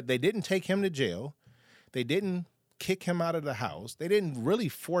 But they didn't take him to jail. They didn't kick him out of the house. They didn't really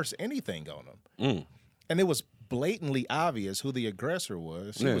force anything on him. And it was blatantly obvious who the aggressor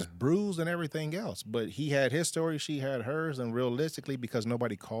was. She was bruised and everything else. But he had his story, she had hers, and realistically, because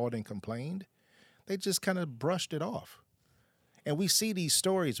nobody called and complained, they just kind of brushed it off. And we see these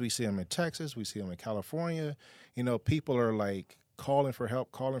stories. We see them in Texas. We see them in California. You know, people are like calling for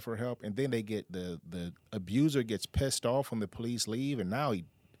help, and then they get the abuser gets pissed off when the police leave, and now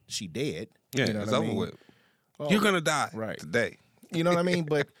she dead. Yeah, you know it's what I over mean? with. You're gonna die today. You know what I mean?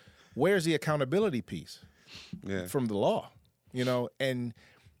 But where's the accountability piece from the law? You know, and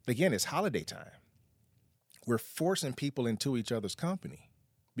again, it's holiday time. We're forcing people into each other's company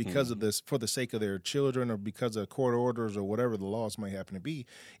because of this, for the sake of their children or because of court orders or whatever the laws might happen to be.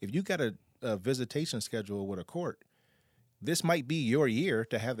 If you got a visitation schedule with a court, this might be your year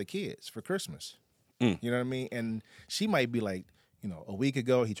to have the kids for Christmas. You know what I mean? And she might be like, you know, a week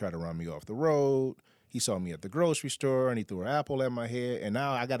ago, he tried to run me off the road. He saw me at the grocery store and he threw an apple at my head. And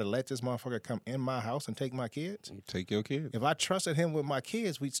now I got to let this motherfucker come in my house and take my kids? Take your kids. If I trusted him with my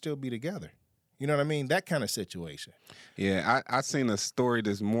kids, we'd still be together. You know what I mean? That kind of situation. Yeah, I seen a story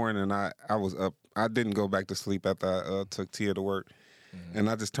this morning. I was up. I didn't go back to sleep after I took Tia to work. And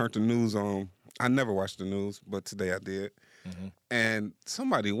I just turned the news on. I never watched the news, but today I did. And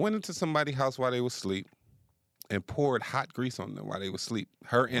somebody went into somebody's house while they were asleep and poured hot grease on them while they were asleep.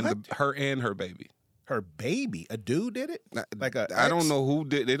 Her and her baby. Her baby? A dude did it? Like a I don't know who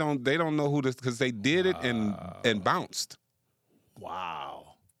did. They don't know who this, because they did it and bounced.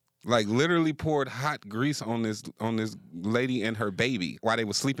 Wow. Like literally poured hot grease on this lady and her baby while they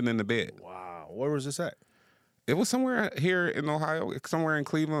were sleeping in the bed. Wow. Where was this at? It was somewhere here in Ohio, somewhere in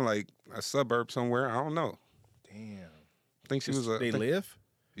Cleveland, like a suburb somewhere. I don't know. Damn. I think she was a. They live?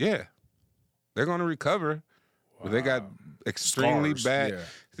 Yeah. They're going to recover. Wow. But they got extremely bad.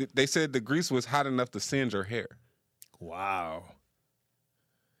 Yeah. They said the grease was hot enough to singe her hair. Wow.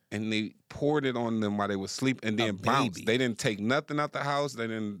 And they poured it on them while they were sleeping and then bounced. They didn't take nothing out the house.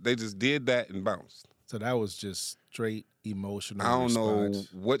 They just did that and bounced. So that was just straight emotional. I don't know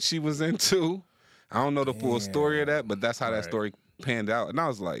what she was into. I don't know the full story of that, but that's how that story panned out. And I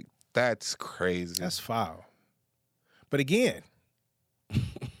was like, that's crazy. That's foul. But again,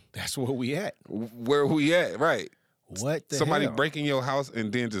 that's where we at. Where we at, right. What the Somebody hell? break in your house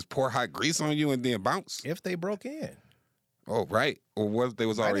and then just pour hot grease on you and then bounce? If they broke in. Oh, right. Or what if they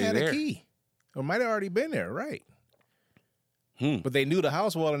was already there? Might have had a key. Or might have already been there, right. But they knew the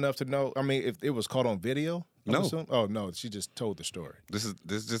house well enough to know. I mean, if it was caught on video. No. Oh, no. She just told the story. This is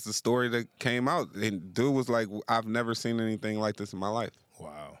just the story that came out. And dude was like, I've never seen anything like this in my life.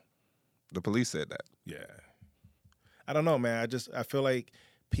 Wow. The police said that. Yeah. I don't know, man. I feel like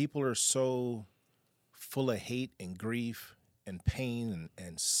people are so full of hate and grief and pain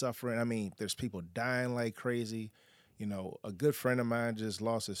and suffering. I mean, there's people dying like crazy. You know, a good friend of mine just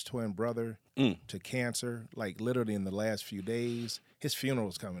lost his twin brother to cancer, like literally in the last few days. His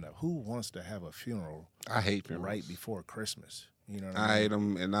funeral's coming up. Who wants to have a funeral? I hate funerals. Right before Christmas. You know what I hate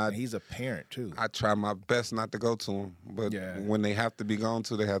them, and he's a parent too. I try my best not to go to them, but when they have to be gone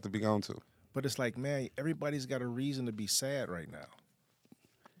to, they have to be gone to. But it's like, man, everybody's got a reason to be sad right now.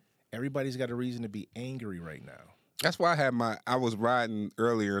 Everybody's got a reason to be angry right now. That's why I was riding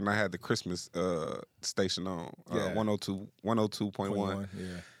earlier and I had the Christmas station on, 102.1. Yeah.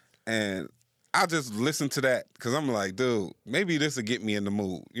 And I just listened to that because I'm like, dude, maybe this will get me in the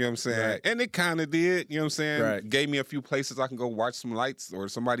mood. You know what I'm saying? Right. And it kind of did. You know what I'm saying? Right. Gave me a few places I can go watch some lights or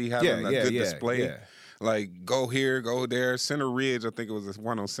somebody having a good display. Yeah. Like, go here, go there. Center Ridge, I think it was this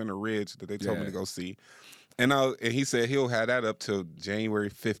one on Center Ridge that they told me to go see. And he said he'll have that up till January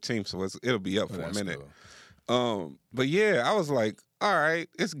 15th, so it'll be up for a minute. Cool. But yeah, I was like, all right,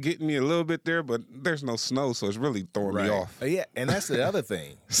 it's getting me a little bit there, but there's no snow, so it's really throwing me off. Yeah, and that's the other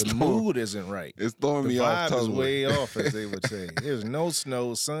thing. The mood isn't right. It's throwing me off totally. The vibe is way off, as they would say. There's no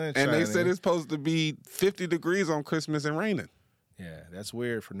snow, sunshine. And they said it's supposed to be 50 degrees on Christmas and raining. Yeah, that's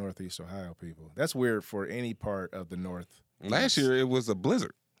weird for Northeast Ohio people. That's weird for any part of the North. Last year, it was a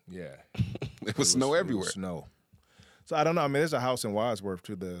blizzard. Yeah. It was snow everywhere. Snow. So I don't know. I mean, there's a house in Wadsworth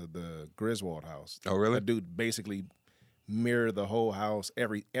to the Griswold house. Oh, really? That dude basically mirrored the whole house,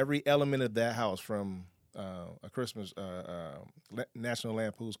 every element of that house, from a Christmas, National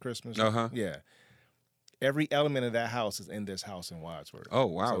Lampoon's Christmas. Yeah. Every element of that house is in this house in Wadsworth. Oh,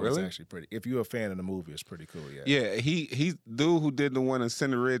 wow, so really? It's actually pretty. If you're a fan of the movie, it's pretty cool, yeah. Yeah, he dude who did the one in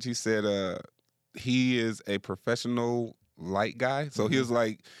Center Ridge, he said he is a professional light guy. So he was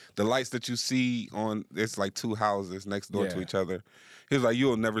like, the lights that you see on, it's like two houses next door to each other. He was like,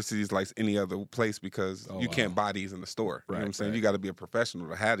 you'll never see these lights any other place because you can't buy these in the store. You know what I'm saying? You got to be a professional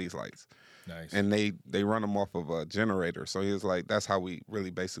to have these lights. Nice. And they run them off of a generator. So he was like, that's how we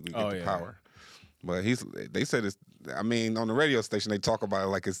really basically get the power. But they said it's. I mean, on the radio station, they talk about it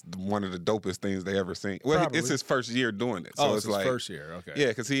like it's one of the dopest things they ever seen. Well, Probably. it's his first year doing it, so it's his like first year. Okay. Yeah,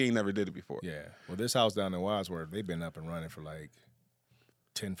 because he ain't never did it before. Yeah. Well, this house down in Wadsworth, they've been up and running for like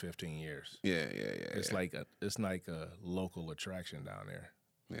 10, 15 years. Yeah. It's like a local attraction down there.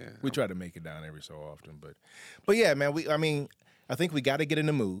 Yeah. We try to make it down every so often, but yeah, man. I think we got to get in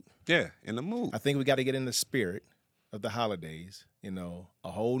the mood. Yeah, in the mood. I think we got to get in the spirit of the holidays. You know, a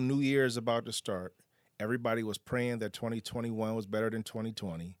whole new year is about to start. Everybody was praying that 2021 was better than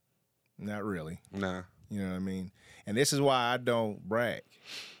 2020. Not really. Nah. You know what I mean? And this is why I don't brag,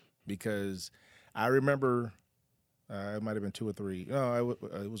 because I remember it might have been 2 or 3. No,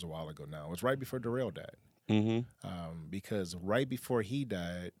 it was a while ago now. It was right before Darrell died. Mm-hmm. Because right before he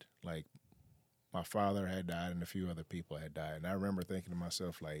died, like, my father had died and a few other people had died. And I remember thinking to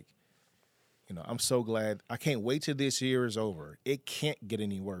myself, like, you know, I'm so glad. I can't wait till this year is over. It can't get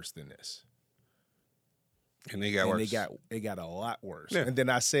any worse than this. And they got worse. It got a lot worse. Yeah. And then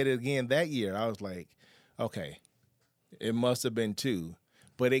I said it again that year. I was like, okay, it must have been 2,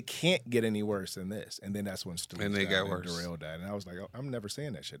 but it can't get any worse than this. And then that's when Stu and they got worse. Darrell died. And I was like, oh, I'm never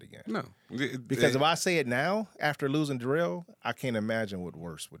saying that shit again. No. Because if I say it now, after losing Darrell, I can't imagine what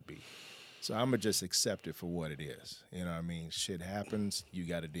worse would be. So I'm going to just accept it for what it is. You know what I mean? Shit happens. You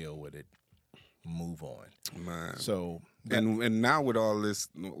got to deal with it. Move on. Man. So. And now with all this,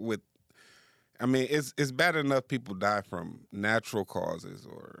 it's bad enough people die from natural causes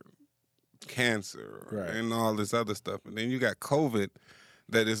or cancer and all this other stuff. And then you got COVID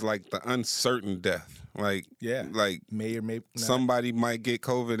that is like the uncertain death. Like, like may or may not. Somebody might get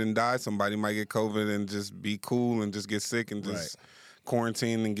COVID and die. Somebody might get COVID and just be cool and just get sick and just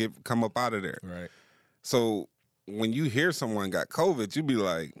quarantine and come up out of there. Right. So when you hear someone got COVID, you be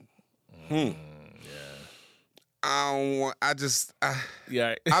like, I've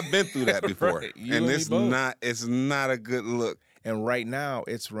been through that before. Right. And it's not a good look. And right now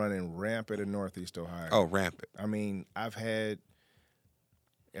it's running rampant in Northeast Ohio. Oh, rampant. I mean, I've had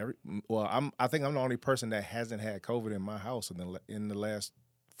I think I'm the only person that hasn't had COVID in my house in the last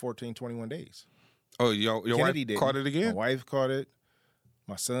 14, 21 days. Oh, your wife caught it again? My wife caught it.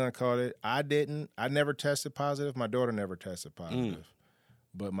 My son caught it. I didn't. I never tested positive. My daughter never tested positive.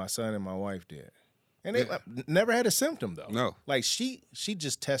 But my son and my wife did. And they never had a symptom, though. No. Like, she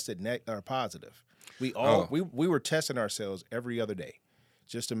just tested positive. We were testing ourselves every other day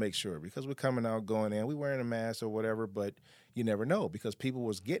just to make sure, because we're coming out, going in, we wearing a mask or whatever, but you never know, because people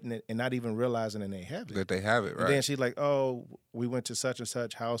was getting it and not even realizing that they have it. That they have it, right. And then she's like, oh, we went to such and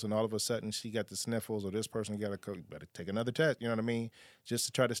such house, and all of a sudden she got the sniffles, or this person got better take another test, you know what I mean, just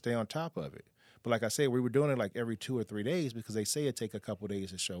to try to stay on top of it. But like I said, we were doing it like every 2 or 3 days, because they say it take a couple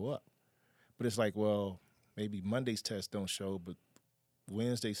days to show up. But it's like, well, maybe Monday's test don't show, but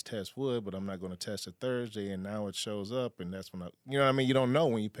Wednesday's test would, but I'm not going to test it Thursday, and now it shows up, and that's when you know what I mean? You don't know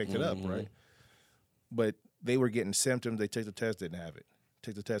when you picked it up, right? But they were getting symptoms. They took the test, didn't have it.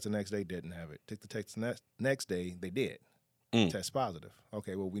 Took the test the next day, didn't have it. Took the test the next day, they did. Test positive.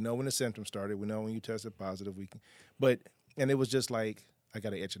 Okay, well, we know when the symptoms started. We know when you tested positive. And it was just like, I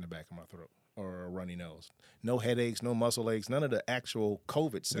got an itch in the back of my throat or a runny nose. No headaches, no muscle aches, none of the actual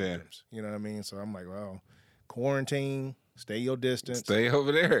COVID symptoms. You know what I mean? So I'm like, well, quarantine, stay your distance. Stay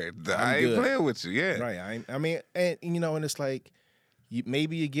over there. I ain't playing with you, Right. I mean, and it's like,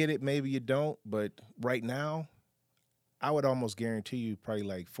 maybe you get it, maybe you don't. But right now, I would almost guarantee you probably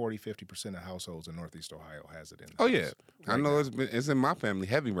like 40, 50% of households in Northeast Ohio has it in. Oh, yeah. I know it's in my family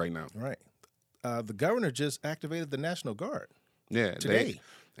heavy right now. Right. The governor just activated the National Guard. Yeah. Today.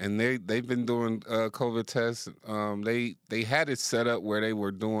 They've been doing COVID tests. They had it set up where they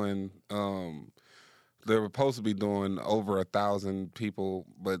were doing they were supposed to be doing over 1,000 people,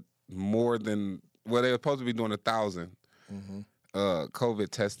 but more than they were supposed to be doing 1,000 COVID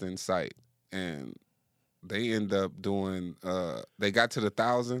testing site, and they end up doing they got to the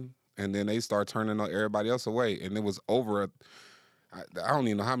 1,000, and then they start turning everybody else away, and it was over I don't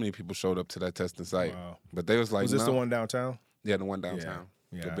even know how many people showed up to that testing site. Wow. But they was like, was this the one downtown? Yeah, the one downtown.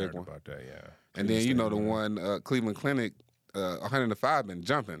 Yeah, the I big heard one. about that, yeah. And then the one Cleveland Clinic, 105 been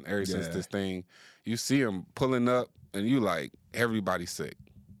jumping ever since this thing. You see them pulling up, and you like, everybody's sick.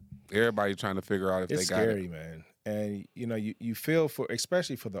 Everybody trying to figure out if they got it. It's scary, man. And you feel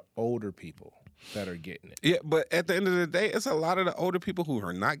especially for the older people that are getting it. Yeah, but at the end of the day, it's a lot of the older people who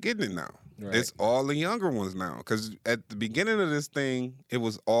are not getting it now. Right. It's all the younger ones now. Because at the beginning of this thing, it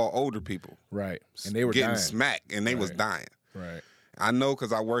was all older people. Right. And they were getting dying. smacked, and they was dying. Right. I know,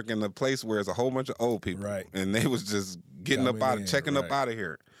 because I work in a place where it's a whole bunch of old people. Right. And they was just getting up out of, checking up out of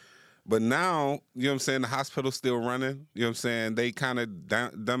here. But now, you know what I'm saying, the hospital's still running. You know what I'm saying? They kind of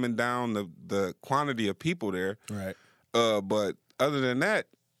dumbing down the quantity of people there. Right. But other than that,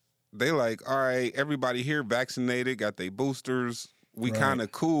 they like, all right, everybody here vaccinated, got their boosters. We kind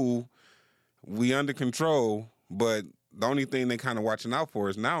of cool. We under control. But the only thing they kind of watching out for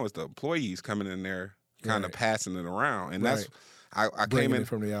is now is the employees coming in there kind of passing it around. And that's, I came in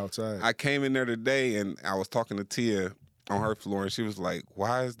from the outside. I came in there today and I was talking to Tia on her floor and she was like,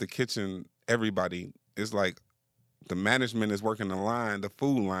 why is the kitchen, everybody, it's like the management is working the line, the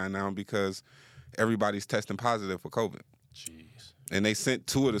food line now because everybody's testing positive for COVID. Jeez. And they sent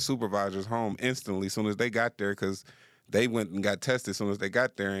 2 of the supervisors home instantly as soon as they got there because they went and got tested as soon as they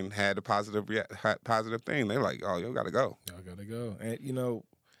got there and had a positive thing. They're like, oh, you got to go. Y'all got to go. And, you know,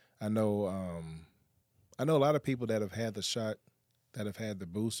 I know a lot of people that have had the shot, that have had the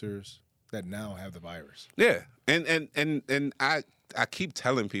boosters, that now have the virus. Yeah. And I keep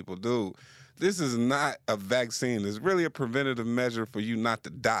telling people, dude, this is not a vaccine. It's really a preventative measure for you not to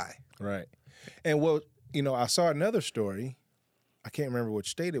die. Right. And well, you know, I saw another story. I can't remember which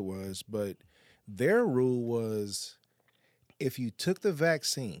state it was, but their rule was if you took the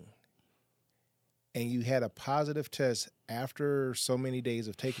vaccine and you had a positive test after so many days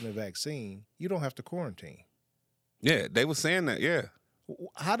of taking the vaccine, you don't have to quarantine. Yeah, they were saying that, yeah.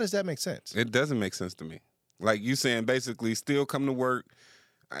 How does that make sense? It doesn't make sense to me. Like you saying basically still come to work.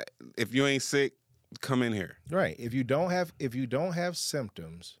 If you ain't sick, come in here. Right. If you don't have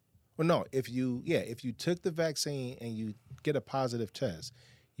symptoms, well, no, if you took the vaccine and you get a positive test,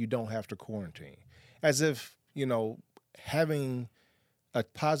 you don't have to quarantine. As if, you know, having a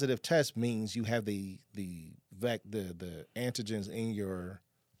positive test means you have the antigens in your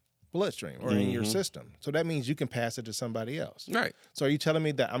bloodstream or in your system. So that means you can pass it to somebody else. Right. So are you telling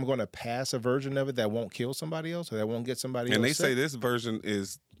me that I'm going to pass a version of it that won't kill somebody else or that won't get somebody else And they sick? say this version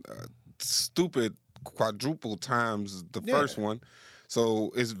is stupid quadruple times the first one.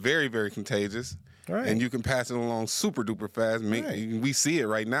 So it's very, very contagious. Right. And you can pass it along super duper fast. We see it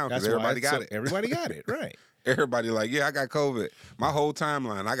right now because everybody got it. Everybody got it, right. Everybody like, yeah, I got COVID. My whole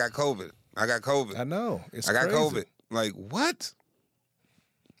timeline, I got COVID. I got COVID. I know. I got COVID. Like, what?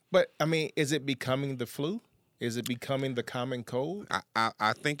 But, I mean, is it becoming the flu? Is it becoming the common cold?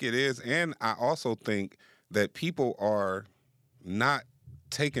 I think it is. And I also think that people are not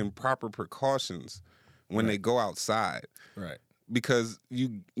taking proper precautions when they go outside. Right. Because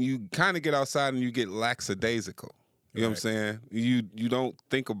you kind of get outside and you get lackadaisical. You know what I'm saying? You don't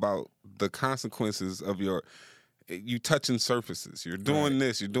think about the consequences of you touching surfaces. You're doing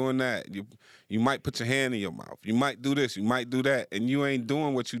this, you're doing that. You might put your hand in your mouth. You might do this, you might do that, and you ain't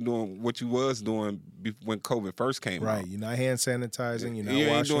doing what you was doing when COVID first came out. Right. You're not hand sanitizing. You're not You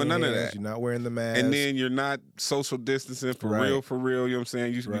ain't washing doing your none of hands, that. You're not wearing the mask. And then you're not social distancing for real. You know what I'm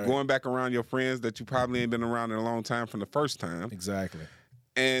saying? You should be going back around your friends that you probably ain't been around in a long time from the first time. Exactly.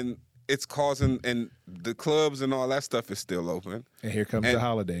 And it's causing, and the clubs and all that stuff is still open. And here comes the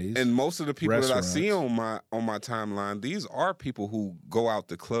holidays. And most of the people that I see on my timeline, these are people who go out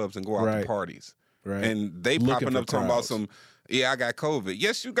to clubs and go out to parties. Right. And they popping up talking about I got COVID.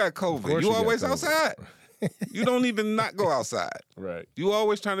 Yes, you got COVID. You always outside. You don't even not go outside. Right. You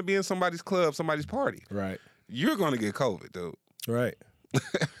always trying to be in somebody's club, somebody's party. Right. You're going to get COVID, dude. Right.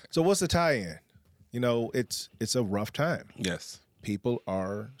 So what's the tie-in? You know, it's a rough time. Yes. People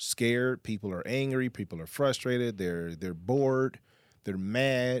are scared. People are angry. People are frustrated. They're bored. They're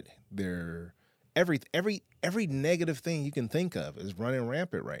mad. They're every negative thing you can think of is running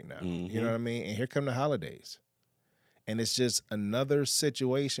rampant right now. Mm-hmm. You know what I mean? And here come the holidays, and it's just another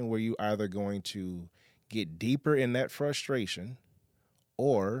situation where you either going to get deeper in that frustration,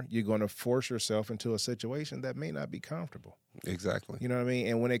 or you're going to force yourself into a situation that may not be comfortable. Exactly. You know what I mean?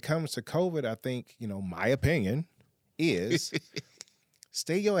 And when it comes to COVID, I think, you know, my opinion is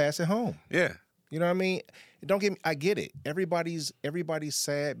stay your ass at home. Yeah. You know what I mean? Don't get me, I get it. Everybody's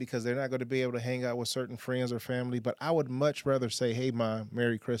sad because they're not going to be able to hang out with certain friends or family, but I would much rather say, hey, Ma,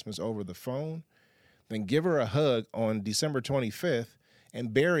 Merry Christmas over the phone than give her a hug on December 25th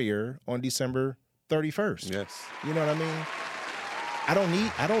and bury her on December 31st. Yes. You know what I mean? I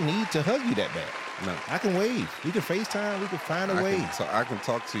don't need to hug you that bad. No. I can wave. We can FaceTime. We can find a way. So I can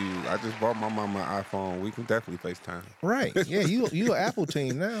talk to you. I just bought my mom my iPhone. We can definitely FaceTime. Right. Yeah, you an Apple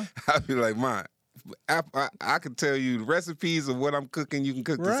team now. I'd be like, Mom, I can tell you the recipes of what I'm cooking. You can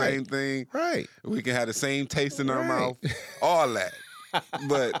cook the same thing. Right. We can have the same taste in our mouth. All that.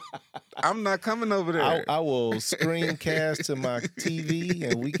 But I'm not coming over there. I will screencast to my TV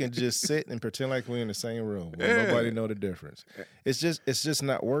and we can just sit and pretend like we're in the same room. Nobody know the difference. It's just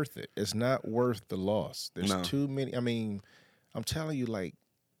not worth it. It's not worth the loss. There's too many. I mean, I'm telling you, like,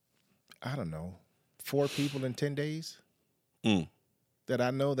 I don't know, 4 people in 10 days Mm. that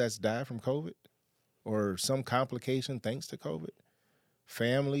I know that's died from COVID or some complication thanks to COVID.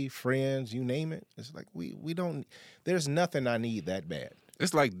 Family, friends, you name it. It's like we don't, there's nothing I need that bad.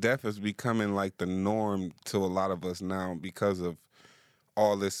 It's like death is becoming like the norm to a lot of us now because of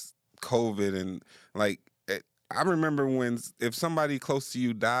all this COVID. And like, I remember when, if somebody close to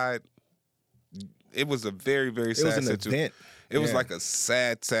you died, it was a very, very sad situation. It was like a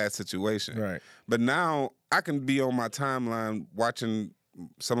sad, sad situation. Right. But now I can be on my timeline watching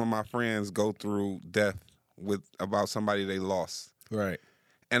some of my friends go through death about somebody they lost. Right.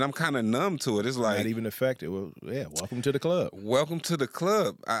 And I'm kind of numb to it. It's like, not even affected. Well, yeah, welcome to the club. Welcome to the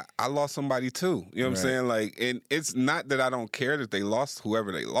club. I lost somebody too. You know what I'm saying? Like, and it's not that I don't care that they lost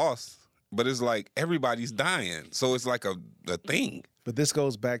whoever they lost, but it's like everybody's dying. So it's like a thing. But this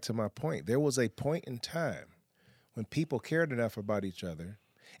goes back to my point. There was a point in time when people cared enough about each other.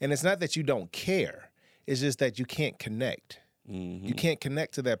 And it's not that you don't care. It's just that you can't connect. Mm-hmm. You can't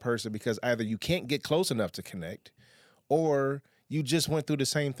connect to that person because either you can't get close enough to connect or you just went through the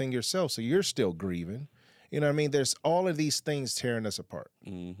same thing yourself, so you're still grieving. You know what I mean? There's all of these things tearing us apart.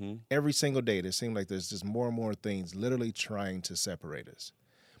 Mm-hmm. Every single day, it seems like there's just more and more things literally trying to separate us.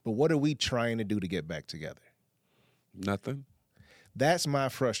 But what are we trying to do to get back together? Nothing. That's my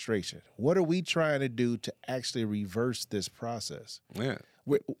frustration. What are we trying to do to actually reverse this process? Yeah.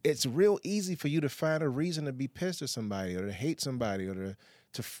 It's real easy for you to find a reason to be pissed at somebody or to hate somebody or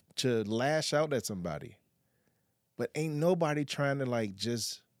to lash out at somebody. But ain't nobody trying to like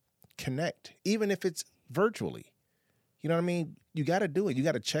just connect, even if it's virtually. You know what I mean? You got to do it. You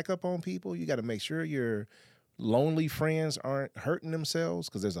got to check up on people. You got to make sure your lonely friends aren't hurting themselves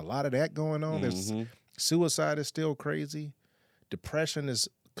because there's a lot of that going on. Mm-hmm. There's suicide is still crazy. Depression is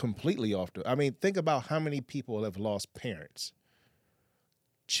completely off the. I mean, think about how many people have lost parents,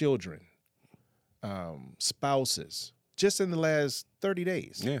 children, spouses, just in the last 30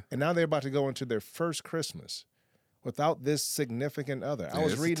 days. Yeah. And now they're about to go into their first Christmas without this significant other. I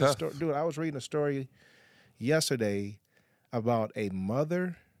was reading a story, dude. I was reading a story yesterday about a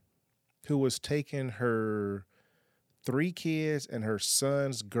mother who was taking her 3 kids and her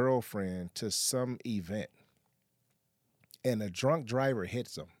son's girlfriend to some event, and a drunk driver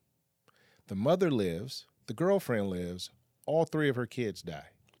hits them. The mother lives, the girlfriend lives, all 3 of her kids die.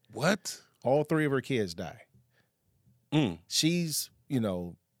 What? All 3 of her kids die. Mm. She's,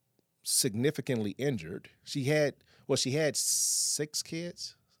 significantly injured. She had 6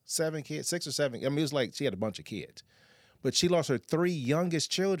 kids, 7 kids, 6 or 7. I mean, it was like she had a bunch of kids. But she lost her 3 youngest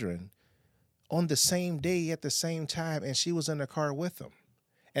children on the same day at the same time, and she was in the car with them.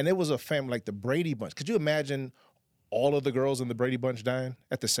 And it was a family like the Brady Bunch. Could you imagine all of the girls in the Brady Bunch dying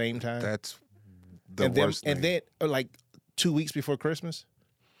at the same time? That's the worst thing. And then, like 2 weeks before Christmas?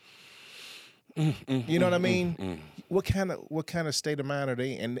 You know what I mean? What kind of state of mind are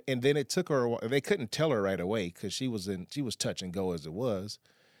they? And then it took her a while. They couldn't tell her right away because she was touch and go as it was.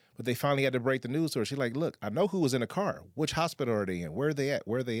 But they finally had to break the news to her. She's like, look, I know who was in the car. Which hospital are they in? Where are they at?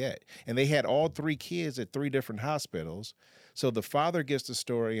 Where are they at? And they had all 3 kids at 3 different hospitals. So the father gets the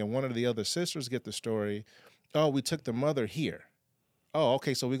story and one of the other sisters get the story. Oh, we took the mother here. Oh,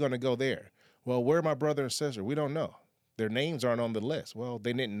 okay, so we're going to go there. Well, where are my brother and sister? We don't know. Their names aren't on the list. Well,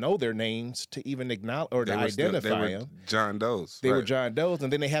 they didn't know their names to even acknowledge or to identify them. John Doe's. They were John Doe's,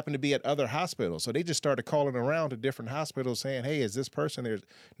 and then they happened to be at other hospitals. So they just started calling around to different hospitals saying, hey, is this person there?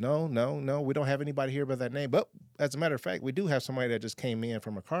 No, we don't have anybody here by that name. But as a matter of fact, we do have somebody that just came in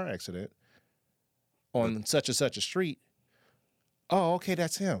from a car accident on such and such a street. Oh, okay,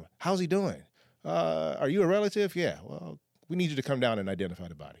 that's him. How's he doing? Are you a relative? Yeah. Well, we need you to come down and identify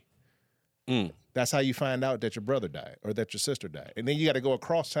the body. Mm. That's how you find out that your brother died or that your sister died. And then you got to go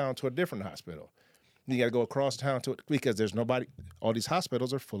across town to a different hospital. You got to go across town because there's nobody. All these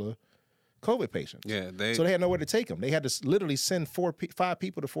hospitals are full of COVID patients. Yeah, so they had nowhere to take them. They had to literally send 5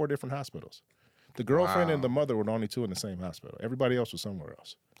 people to 4 different hospitals. The girlfriend and the mother were the only 2 in the same hospital. Everybody else was somewhere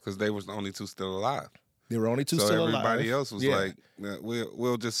else. Because they was the only 2 still alive. There were only 2 still alive. So everybody else was like,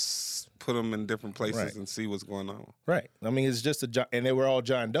 we'll just put them in different places and see what's going on. Right. I mean, it's just and they were all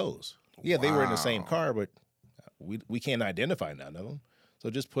John Doe's. Yeah, they were in the same car, but we can't identify none of them. So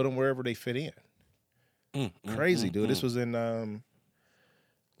just put them wherever they fit in. Crazy, dude. This was in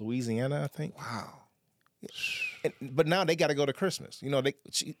Louisiana, I think. Wow. But now they got to go to Christmas.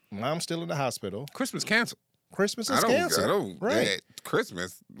 Mom's still in the hospital. Christmas canceled. Christmas is canceled. Right.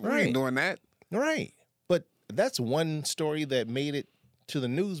 Christmas. We ain't doing that. Right. But that's one story that made it to the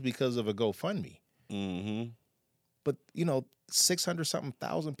news because of a GoFundMe. Mm-hmm. But, 600-something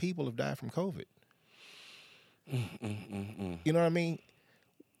thousand people have died from COVID. You know what I mean?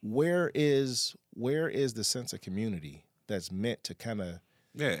 where is the sense of community that's meant to kind of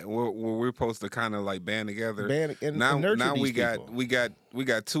we're supposed to kind of like band together. And now we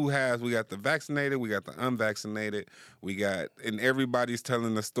got two halves. We got the vaccinated, we got the unvaccinated. And everybody's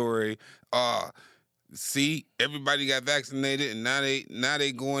telling the story. See, everybody got vaccinated, and now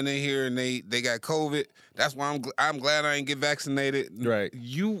they going in here and they got COVID. That's why I'm glad I ain't get vaccinated. Right.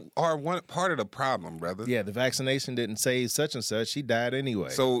 You are one part of the problem, brother. Yeah, the vaccination didn't save such and such. She died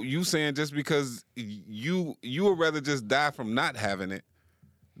anyway. So you saying just because you would rather just die from not having it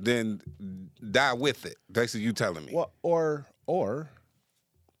than die with it? That's what you telling me. Well, or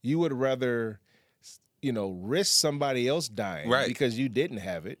you would rather, risk somebody else dying because you didn't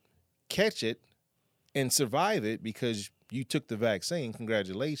have it, catch it, and survive it because you took the vaccine.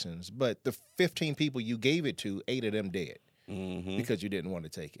 Congratulations. But the 15 people you gave it to, 8 of them dead because you didn't want to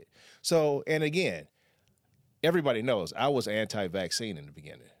take it. So, and again, everybody knows I was anti-vaccine in the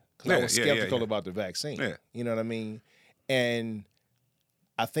beginning because I was skeptical about the vaccine. Yeah. You know what I mean? And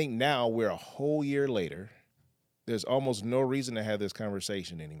I think now we're a whole year later. There's almost no reason to have this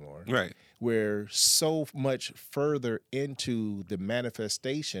conversation anymore. Right. We're so much further into the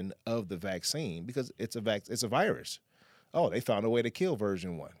manifestation of the vaccine because it's a virus. Oh, they found a way to kill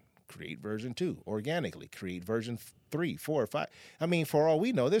version 1. Create version 2 organically. Create version 3, 4, 5. I mean, for all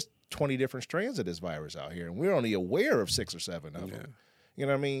we know, there's 20 different strands of this virus out here, and we're only aware of 6 or 7 of them. You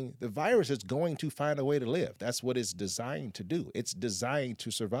know what I mean? The virus is going to find a way to live. That's what it's designed to do. It's designed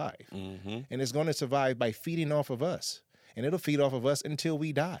to survive. And it's going to survive by feeding off of us. And it'll feed off of us until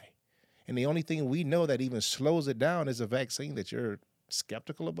we die. And the only thing we know that even slows it down is a vaccine that you're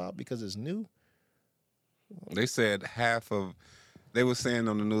skeptical about because it's new. They said they were saying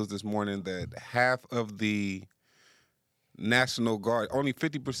on the news this morning that half of the National Guard, only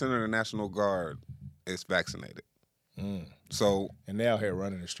 50% of the National Guard is vaccinated. So, and they out here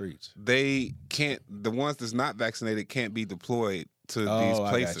running the streets. They can't. The ones that's not vaccinated can't be deployed to these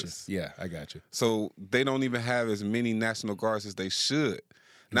places. I got you. So they don't even have as many National Guards as they should.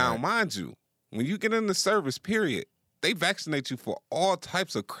 Now, mind you, when you get in the service, period, they vaccinate you for all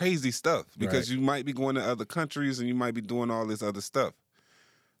types of crazy stuff because you might be going to other countries and you might be doing all this other stuff.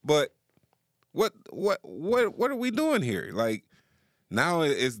 But what are we doing here? Like, now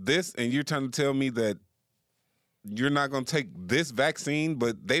it's this, and you're trying to tell me that you're not going to take this vaccine,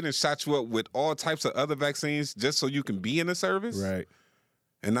 but they done shot you up with all types of other vaccines just so you can be in the service? Right.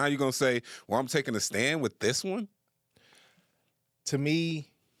 And now you're going to say, well, I'm taking a stand with this one? To me,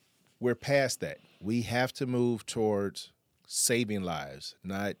 we're past that. We have to move towards saving lives,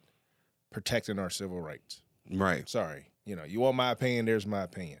 not protecting our civil rights. Right. Sorry. You want my opinion, there's my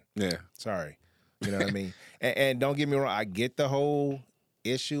opinion. Yeah. Sorry. You know what I mean? And don't get me wrong, I get the whole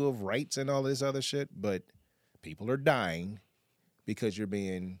issue of rights and all this other shit, but people are dying because you're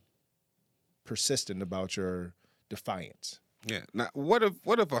being persistent about your defiance. Yeah. Now, what if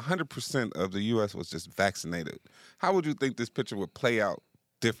 100% of the U.S. was just vaccinated? How would you think this picture would play out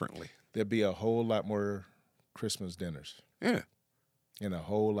differently? There'd be a whole lot more Christmas dinners. Yeah. And a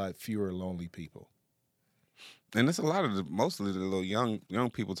whole lot fewer lonely people. And it's a lot of mostly the little young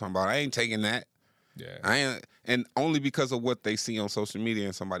people talking about, I ain't taking that. Yeah. I ain't, and only because of what they see on social media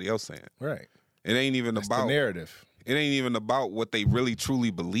and somebody else saying. Right. It ain't even That's about the narrative. It ain't even about what they really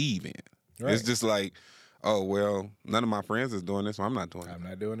truly believe in. Right. It's just like, oh, well, none of my friends is doing this, so I'm not doing it. I'm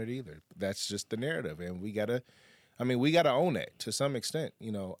not doing it either. That's just the narrative. And we got to own that to some extent.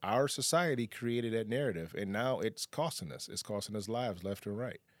 Our society created that narrative, and now it's costing us. It's costing us lives left and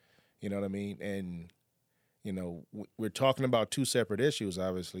right. You know what I mean? And, we're talking about 2 separate issues,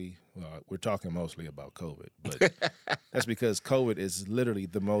 obviously. We're talking mostly about COVID, but that's because COVID is literally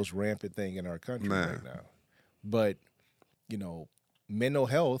the most rampant thing in our country right now. But, mental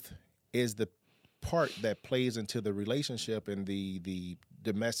health is the part that plays into the relationship and the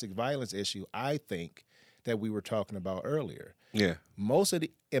domestic violence issue, I think, that we were talking about earlier. Yeah.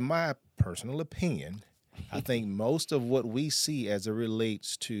 In my personal opinion, I think most of what we see as it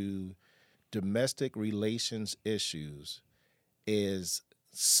relates to domestic relations issues is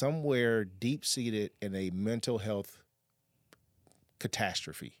somewhere deep-seated in a mental health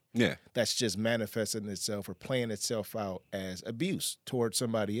catastrophe. Yeah. That's just manifesting itself or playing itself out as abuse towards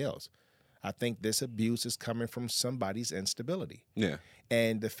somebody else. I think this abuse is coming from somebody's instability. Yeah.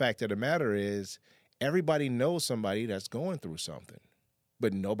 And the fact of the matter is, everybody knows somebody that's going through something,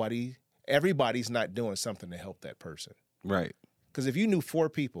 but everybody's not doing something to help that person. Right. Because if you knew 4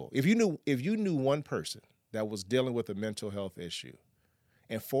 people, if you knew one person that was dealing with a mental health issue,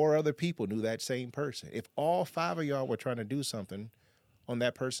 and 4 other people knew that same person, if all 5 of y'all were trying to do something on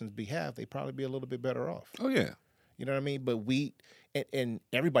that person's behalf, they'd probably be a little bit better off. Oh yeah. You know what I mean? But and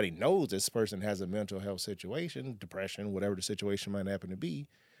everybody knows this person has a mental health situation, depression, whatever the situation might happen to be.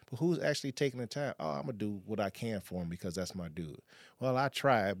 But who's actually taking the time? Oh, I'm going to do what I can for him because that's my dude. Well, I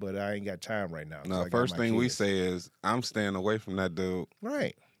tried, but I ain't got time right now. No, first thing we say is, I'm staying away from that dude.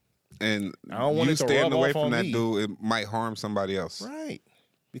 Right. And I don't want you it to staying rub away off from on that me. dude, it might harm somebody else. Right.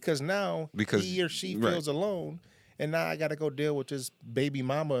 Because now he or she right. feels alone, and now I got to go deal with this baby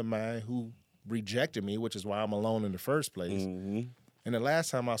mama of mine who rejected me, which is why I'm alone in the first place. Mm-hmm. And the last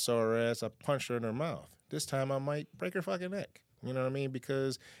time I saw her ass, I punched her in her mouth. This time I might break her fucking neck. You know what I mean?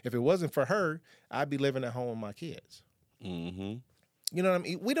 Because if it wasn't for her, I'd be living at home with my kids. Mm-hmm. You know what I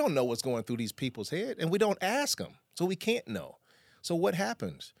mean? We don't know what's going through these people's head, and we don't ask them, so we can't know. So what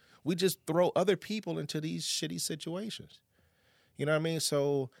happens? We just throw other people into these shitty situations. You know what I mean?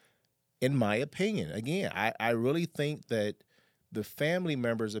 So in my opinion, again, I really think that the family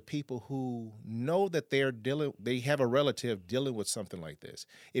members of people who know that they have a relative dealing with something like this.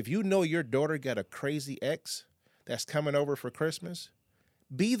 If you know your daughter got a crazy ex that's coming over for Christmas,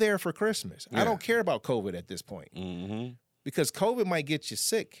 be there for Christmas. Yeah. I don't care about COVID at this point. Mm-hmm. Because COVID might get you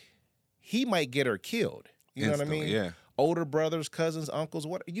sick. He might get her killed. You know what I mean? Yeah. Older brothers, cousins, uncles,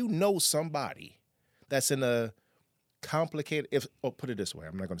 what you know somebody that's in a complicated, put it this way,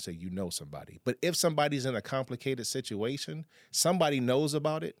 I'm not going to say you know somebody, but if somebody's in a complicated situation, somebody knows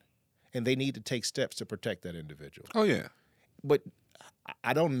about it and they need to take steps to protect that individual. Oh, yeah. But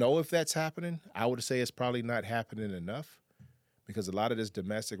I don't know if that's happening. I would say it's probably not happening enough because a lot of this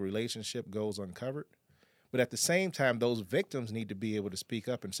domestic relationship goes uncovered. But at the same time, those victims need to be able to speak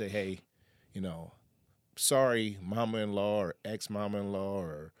up and say, hey, you know, sorry, mama-in-law or ex-mama-in-law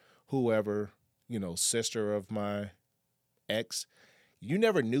or whoever, you know, sister of my ex, you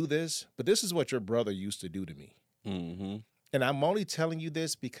never knew this, but this is what your brother used to do to me. Mm-hmm. And I'm only telling you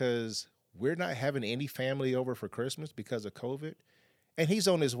this because we're not having any family over for Christmas because of COVID, and he's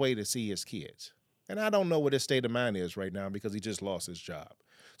on his way to see his kids. And I don't know what his state of mind is right now because he just lost his job.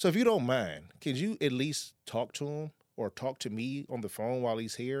 So if you don't mind, can you at least talk to him or talk to me on the phone while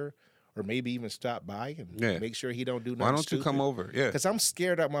he's here? Or maybe even stop by and make sure he don't do nothing. Why don't stupid. you come over? Yeah. Because I'm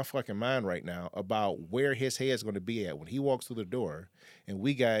scared out of my fucking mind right now about where his head's going to be at when he walks through the door and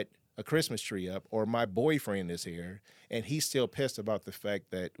we got a Christmas tree up or my boyfriend is here and he's still pissed about the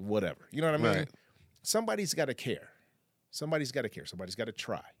fact that whatever. You know what I mean? Right. Somebody's got to care. Somebody's got to care. Somebody's got to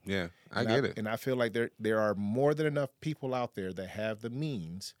try. Yeah, I get it. And I feel like there are more than enough people out there that have the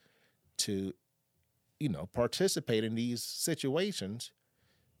means to, you know, participate in these situations.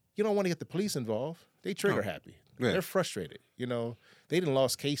 You don't want to get the police involved. They trigger happy. Yeah. They're frustrated. You know, they done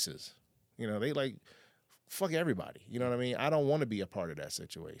lost cases. You know, they like, fuck everybody. You know what I mean? I don't want to be a part of that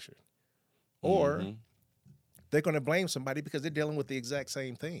situation. Or they're going to blame somebody because they're dealing with the exact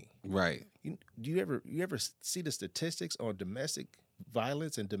same thing. Right. Do you ever see the statistics on domestic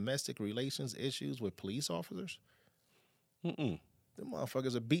violence and domestic relations issues with police officers? Mm-mm. Them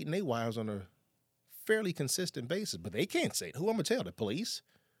motherfuckers are beating their wives on a fairly consistent basis, but they can't say it. Who I'm going to tell? The police?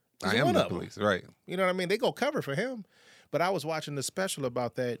 I am the police, right. You know what I mean? They go cover for him. But I was watching the special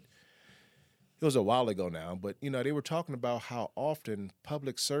about that. It was a while ago now, but, you know, they were talking about how often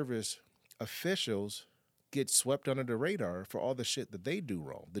public service officials get swept under the radar for all the shit that they do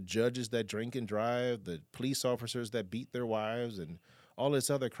wrong. The judges that drink and drive, the police officers that beat their wives, and all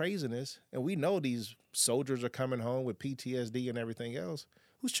this other craziness. And we know these soldiers are coming home with PTSD and everything else.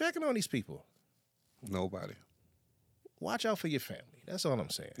 Who's checking on these people? Nobody. Watch out for your family. That's all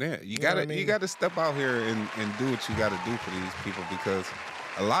I'm saying. Yeah, you gotta step out here and do what you gotta do for these people because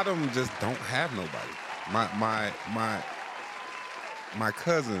a lot of them just don't have nobody. My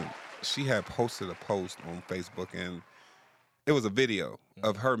cousin, she had posted a post on Facebook and it was a video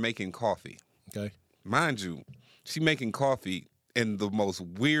of her making coffee. Okay. Mind you, she making coffee in the most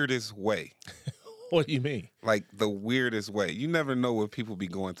weirdest way. What do you mean? Like the weirdest way. You never know what people be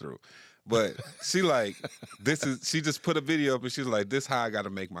going through. But she like, she just put a video up and she's like, this how I got to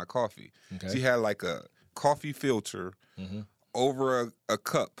make my coffee. Okay. She had like a coffee filter over a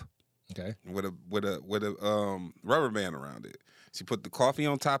cup with a rubber band around it. She put the coffee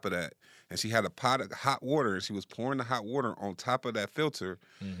on top of that and she had a pot of hot water and she was pouring the hot water on top of that filter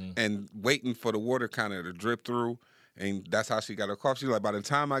and waiting for the water kind of to drip through. And that's how she got her coffee. She's like, by the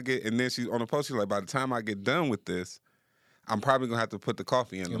time I get, and then she's on the post, she's like, by the time I get done with this, I'm probably going to have to put the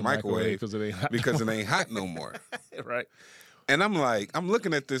coffee in the microwave because it ain't hot no more. Right. And I'm like, I'm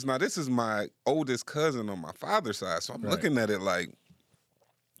looking at this. Now, this is my oldest cousin on my father's side. So I'm looking at it like,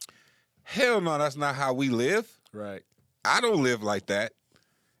 hell no, that's not how we live. Right. I don't live like that.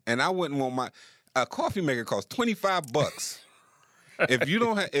 And I wouldn't want a coffee maker costs $25. If you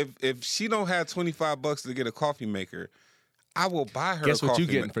don't have, if she don't have $25 to get a coffee maker, I will buy her. Guess a what coffee you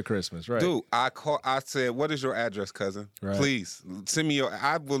getting maker. For Christmas, right? Dude, I said, what is your address, cousin? Right. Please send me your.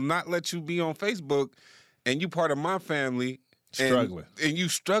 I will not let you be on Facebook, and you part of my family. Struggling. And you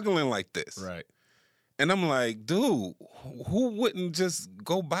struggling like this. Right. And I'm like, dude, who wouldn't just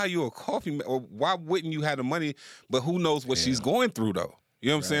go buy you a coffee? Or why wouldn't you have the money? But who knows what she's going through though? You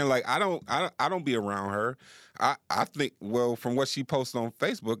know what I'm saying? Like I don't be around her. I think, well, from what she posted on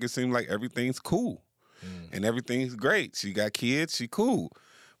Facebook, it seemed like everything's cool. And everything's great. She got kids, she cool.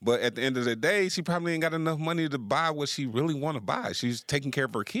 But at the end of the day, she probably ain't got enough money to buy what she really want to buy. She's taking care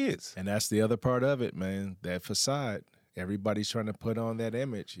of her kids. And that's the other part of it, man. That facade. Everybody's trying to put on that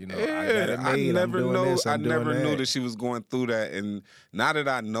image. You know, Yeah, I got it made. I never knew knew that she was going through that. And now that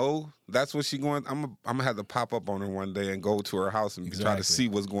I know that's what she going, I'm gonna have to pop up on her one day and go to her house and try to see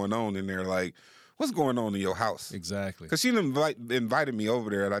what's going on in there. Like, what's going on in your house? Exactly. Because she invited me over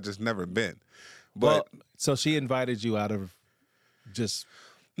there and I just never been. But so she invited you out of just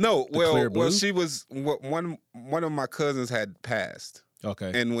no. Well, she was one of my cousins had passed.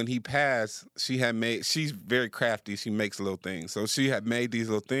 Okay. And when he passed, she's very crafty. She makes little things. So she had made these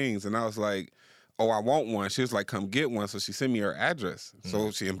little things. And I was like, oh, I want one. She was like, come get one. So she sent me her address.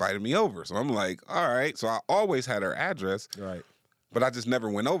 So she invited me over. So I'm like, all right. So I always had her address. Right. But I just never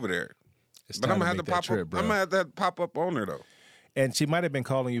went over there. But I'm going to have to pop up. I'm going to have to pop up on her, though. And she might have been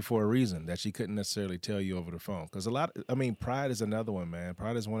calling you for a reason that she couldn't necessarily tell you over the phone. Because pride is another one, man.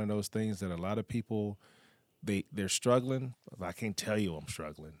 Pride is one of those things that a lot of people, they're struggling. I can't tell you I'm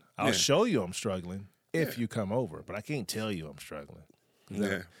struggling. I'll show you I'm struggling if you come over, but I can't tell you I'm struggling.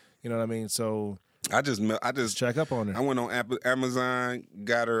 Yeah. You know what I mean? So I just check up on her. I went on Amazon,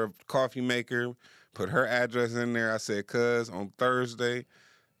 got her a coffee maker, put her address in there. I said, cuz, on Thursday,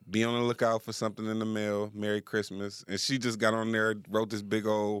 be on the lookout for something in the mail. Merry Christmas. And she just got on there, wrote this big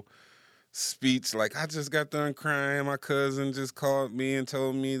old speech like, I just got done crying. My cousin just called me and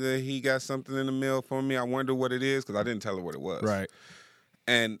told me that he got something in the mail for me. I wonder what it is, because I didn't tell her what it was. Right.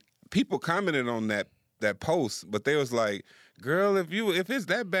 And people commented on that post, but they was like, girl, if it's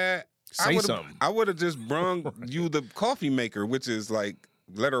that bad, say something. I would have just brung you the coffee maker, which is like,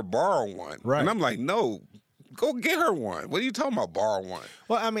 let her borrow one. Right. And I'm like, no, go get her one. What are you talking about, borrow one?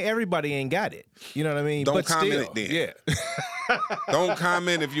 Well, I mean, everybody ain't got it. You know what I mean? Don't but comment still, it then. Yeah. Don't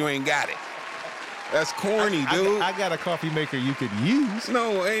comment if you ain't got it. That's corny, dude. I got a coffee maker you could use.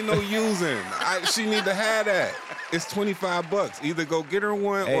 No, ain't no using. She need to have that. It's $25. Either go get her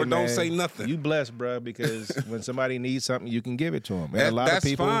one or don't say nothing. You blessed, bro, because when somebody needs something, you can give it to them. And a lot that's of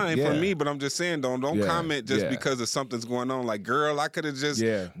people, fine for me, but I'm just saying, don't comment just yeah. because of something's going on. Like, girl, I could have just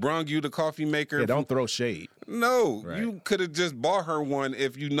brung you the coffee maker. Yeah, don't throw shade. No, you could have just bought her one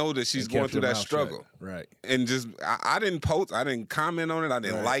if you know that she's going through that struggle. Shut. Right. And just, I didn't post, I didn't comment on it, I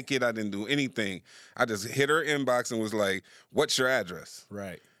didn't like it, I didn't do anything. I just hit her inbox and was like, what's your address?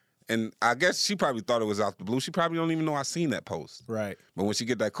 Right. And I guess she probably thought it was out the blue. She probably don't even know I seen that post. Right. But when she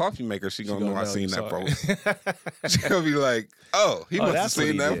get that coffee maker, she gonna know I seen that post. She'll be like, oh, he must have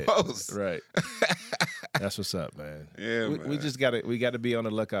seen that post. Right. That's what's up, man. Yeah, man. We just gotta be on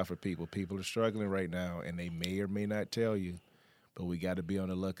the lookout for people. People are struggling right now, and they may or may not tell you, but we got to be on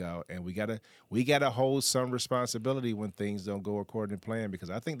the lookout, and we gotta hold some responsibility when things don't go according to plan, because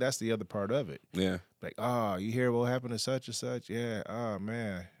I think that's the other part of it. Yeah. Like, oh, you hear what happened to such and such? Yeah. Oh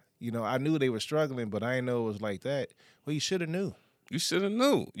man. You know, I knew they were struggling, but I didn't know it was like that. Well, you should have knew. You should have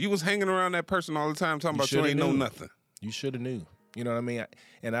knew. You was hanging around that person all the time talking about you ain't know nothing. You should have knew. You know what I mean?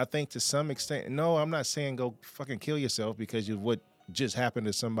 And I think to some extent, no, I'm not saying go fucking kill yourself because of what just happened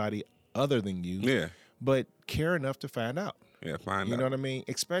to somebody other than you. Yeah. But care enough to find out. Yeah, find out. You know what I mean?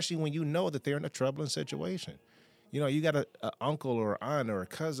 Especially when you know that they're in a troubling situation. You know, you got an uncle or aunt or a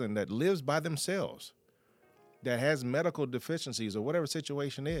cousin that lives by themselves, that has medical deficiencies or whatever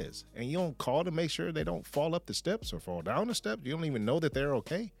situation is, and you don't call to make sure they don't fall up the steps or fall down the steps. You don't even know that they're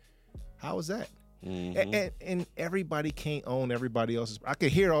okay. How is that? Mm-hmm. And everybody can't own everybody else's. I can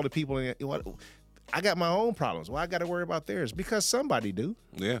hear all the people in it. I got my own problems. Well, I got to worry about theirs because somebody do.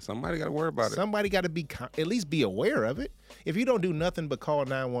 Yeah, somebody got to worry about it. Somebody got to be at least be aware of it. If you don't do nothing but call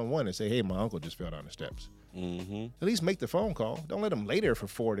 911 and say, "Hey, my uncle just fell down the steps," at least make the phone call. Don't let him lay there for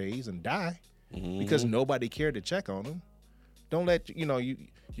 4 days and die. Because nobody cared to check on them. Don't let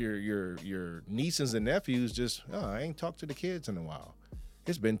your nieces and nephews just, I ain't talked to the kids in a while.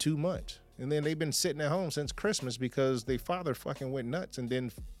 It's been 2 months. And then they've been sitting at home since Christmas because their father fucking went nuts and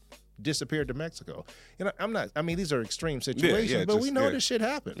then disappeared to Mexico. You know, these are extreme situations, but we know this shit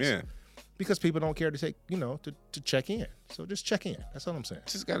happens. Yeah. because people don't care to take, to check in. So just check in. That's all I'm saying.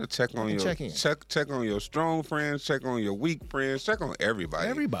 Just gotta check on check on your strong friends, check on your weak friends, check on everybody.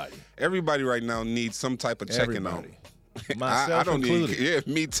 Everybody right now needs some type of checking on. Myself I don't included. Yeah,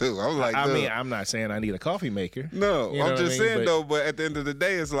 me too. I'm like, I mean, I'm not saying I need a coffee maker. No, I'm just saying though. But at the end of the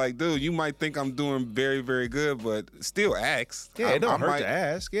day, it's like, dude, you might think I'm doing very, very good, but still ask. Yeah, it don't hurt to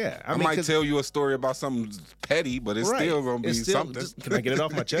ask. Yeah, I might tell you a story about something petty, but it's still gonna be something. Can I get it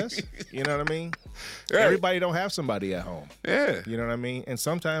off my chest? You know what I mean? Right. Everybody don't have somebody at home. Yeah, you know what I mean. And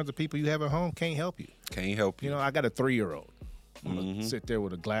sometimes the people you have at home can't help you. I got a 3-year-old. I'm gonna sit there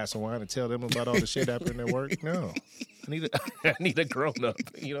with a glass of wine and tell them about all the shit happening at work. No, I need a grown up.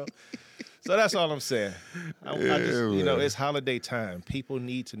 So that's all I'm saying. I just, it's holiday time. People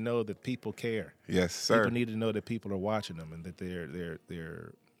need to know that people care. Yes, sir. People need to know that people are watching them and that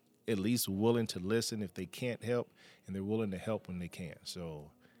they're at least willing to listen if they can't help, and they're willing to help when they can. So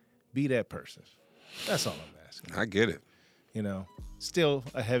be that person. That's all I'm asking. I get it. Still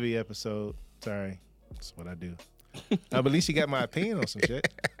a heavy episode. Sorry, that's what I do. But at least you got my opinion on some shit.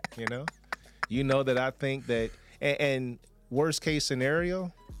 You know that I think that, and worst case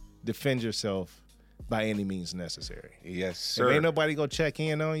scenario, defend yourself by any means necessary. Yes, sir. If ain't nobody go check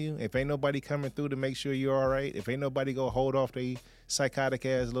in on you, if ain't nobody coming through to make sure you're all right, if ain't nobody go hold off the psychotic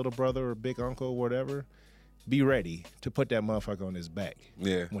ass little brother or big uncle or whatever, be ready to put that motherfucker on his back.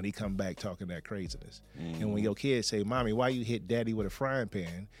 Yeah. When he come back talking that craziness. Mm-hmm. And when your kids say, "Mommy, why you hit Daddy with a frying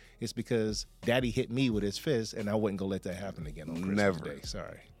pan?" It's because Daddy hit me with his fist, and I wasn't gonna let that happen again on Christmas Day.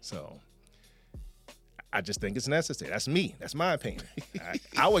 Sorry. So I just think it's necessary. That's me. That's my opinion.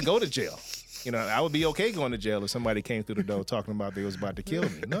 I would go to jail. I would be okay going to jail if somebody came through the door talking about they was about to kill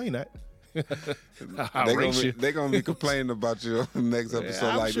me. No, you're not. They're gonna be complaining about you on the next episode.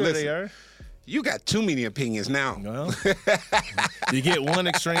 I'm like, sure listen, they are. You got too many opinions now. Well, you get one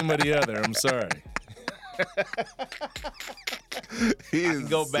extreme or the other. I'm sorry. I can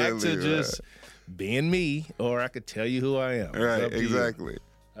go back to just being me, or I could tell you who I am. Right, exactly.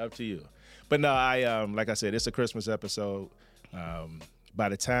 Up to you. But no, I like I said, it's a Christmas episode. By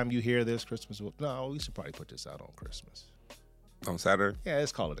the time you hear this, we should probably put this out on Christmas. On Saturday? Yeah,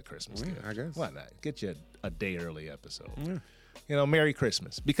 let's call it a Christmas gift. I guess. Why not? Get you a day early episode. Yeah. Merry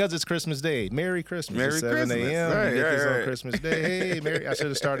Christmas. Because it's Christmas Day. Merry Christmas. Merry at 7 a.m. Right, get this on Christmas Day. Hey, Merry. I should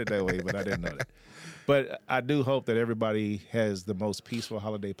have started that way, but I didn't know that. But I do hope that everybody has the most peaceful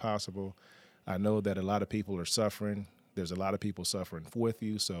holiday possible. I know that a lot of people are suffering. There's a lot of people suffering with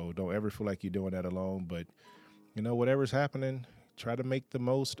you, so don't ever feel like you're doing that alone. But, whatever's happening, try to make the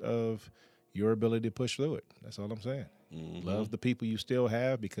most of your ability to push through it. That's all I'm saying. Mm-hmm. Love the people you still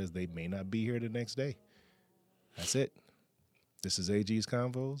have because they may not be here the next day. That's it. This is AG's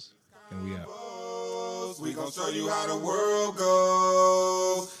Convos, and we out. We gon' show you how the world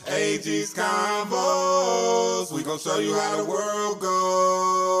goes. AG's Convos. We gon' show you how the world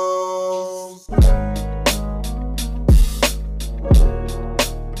goes.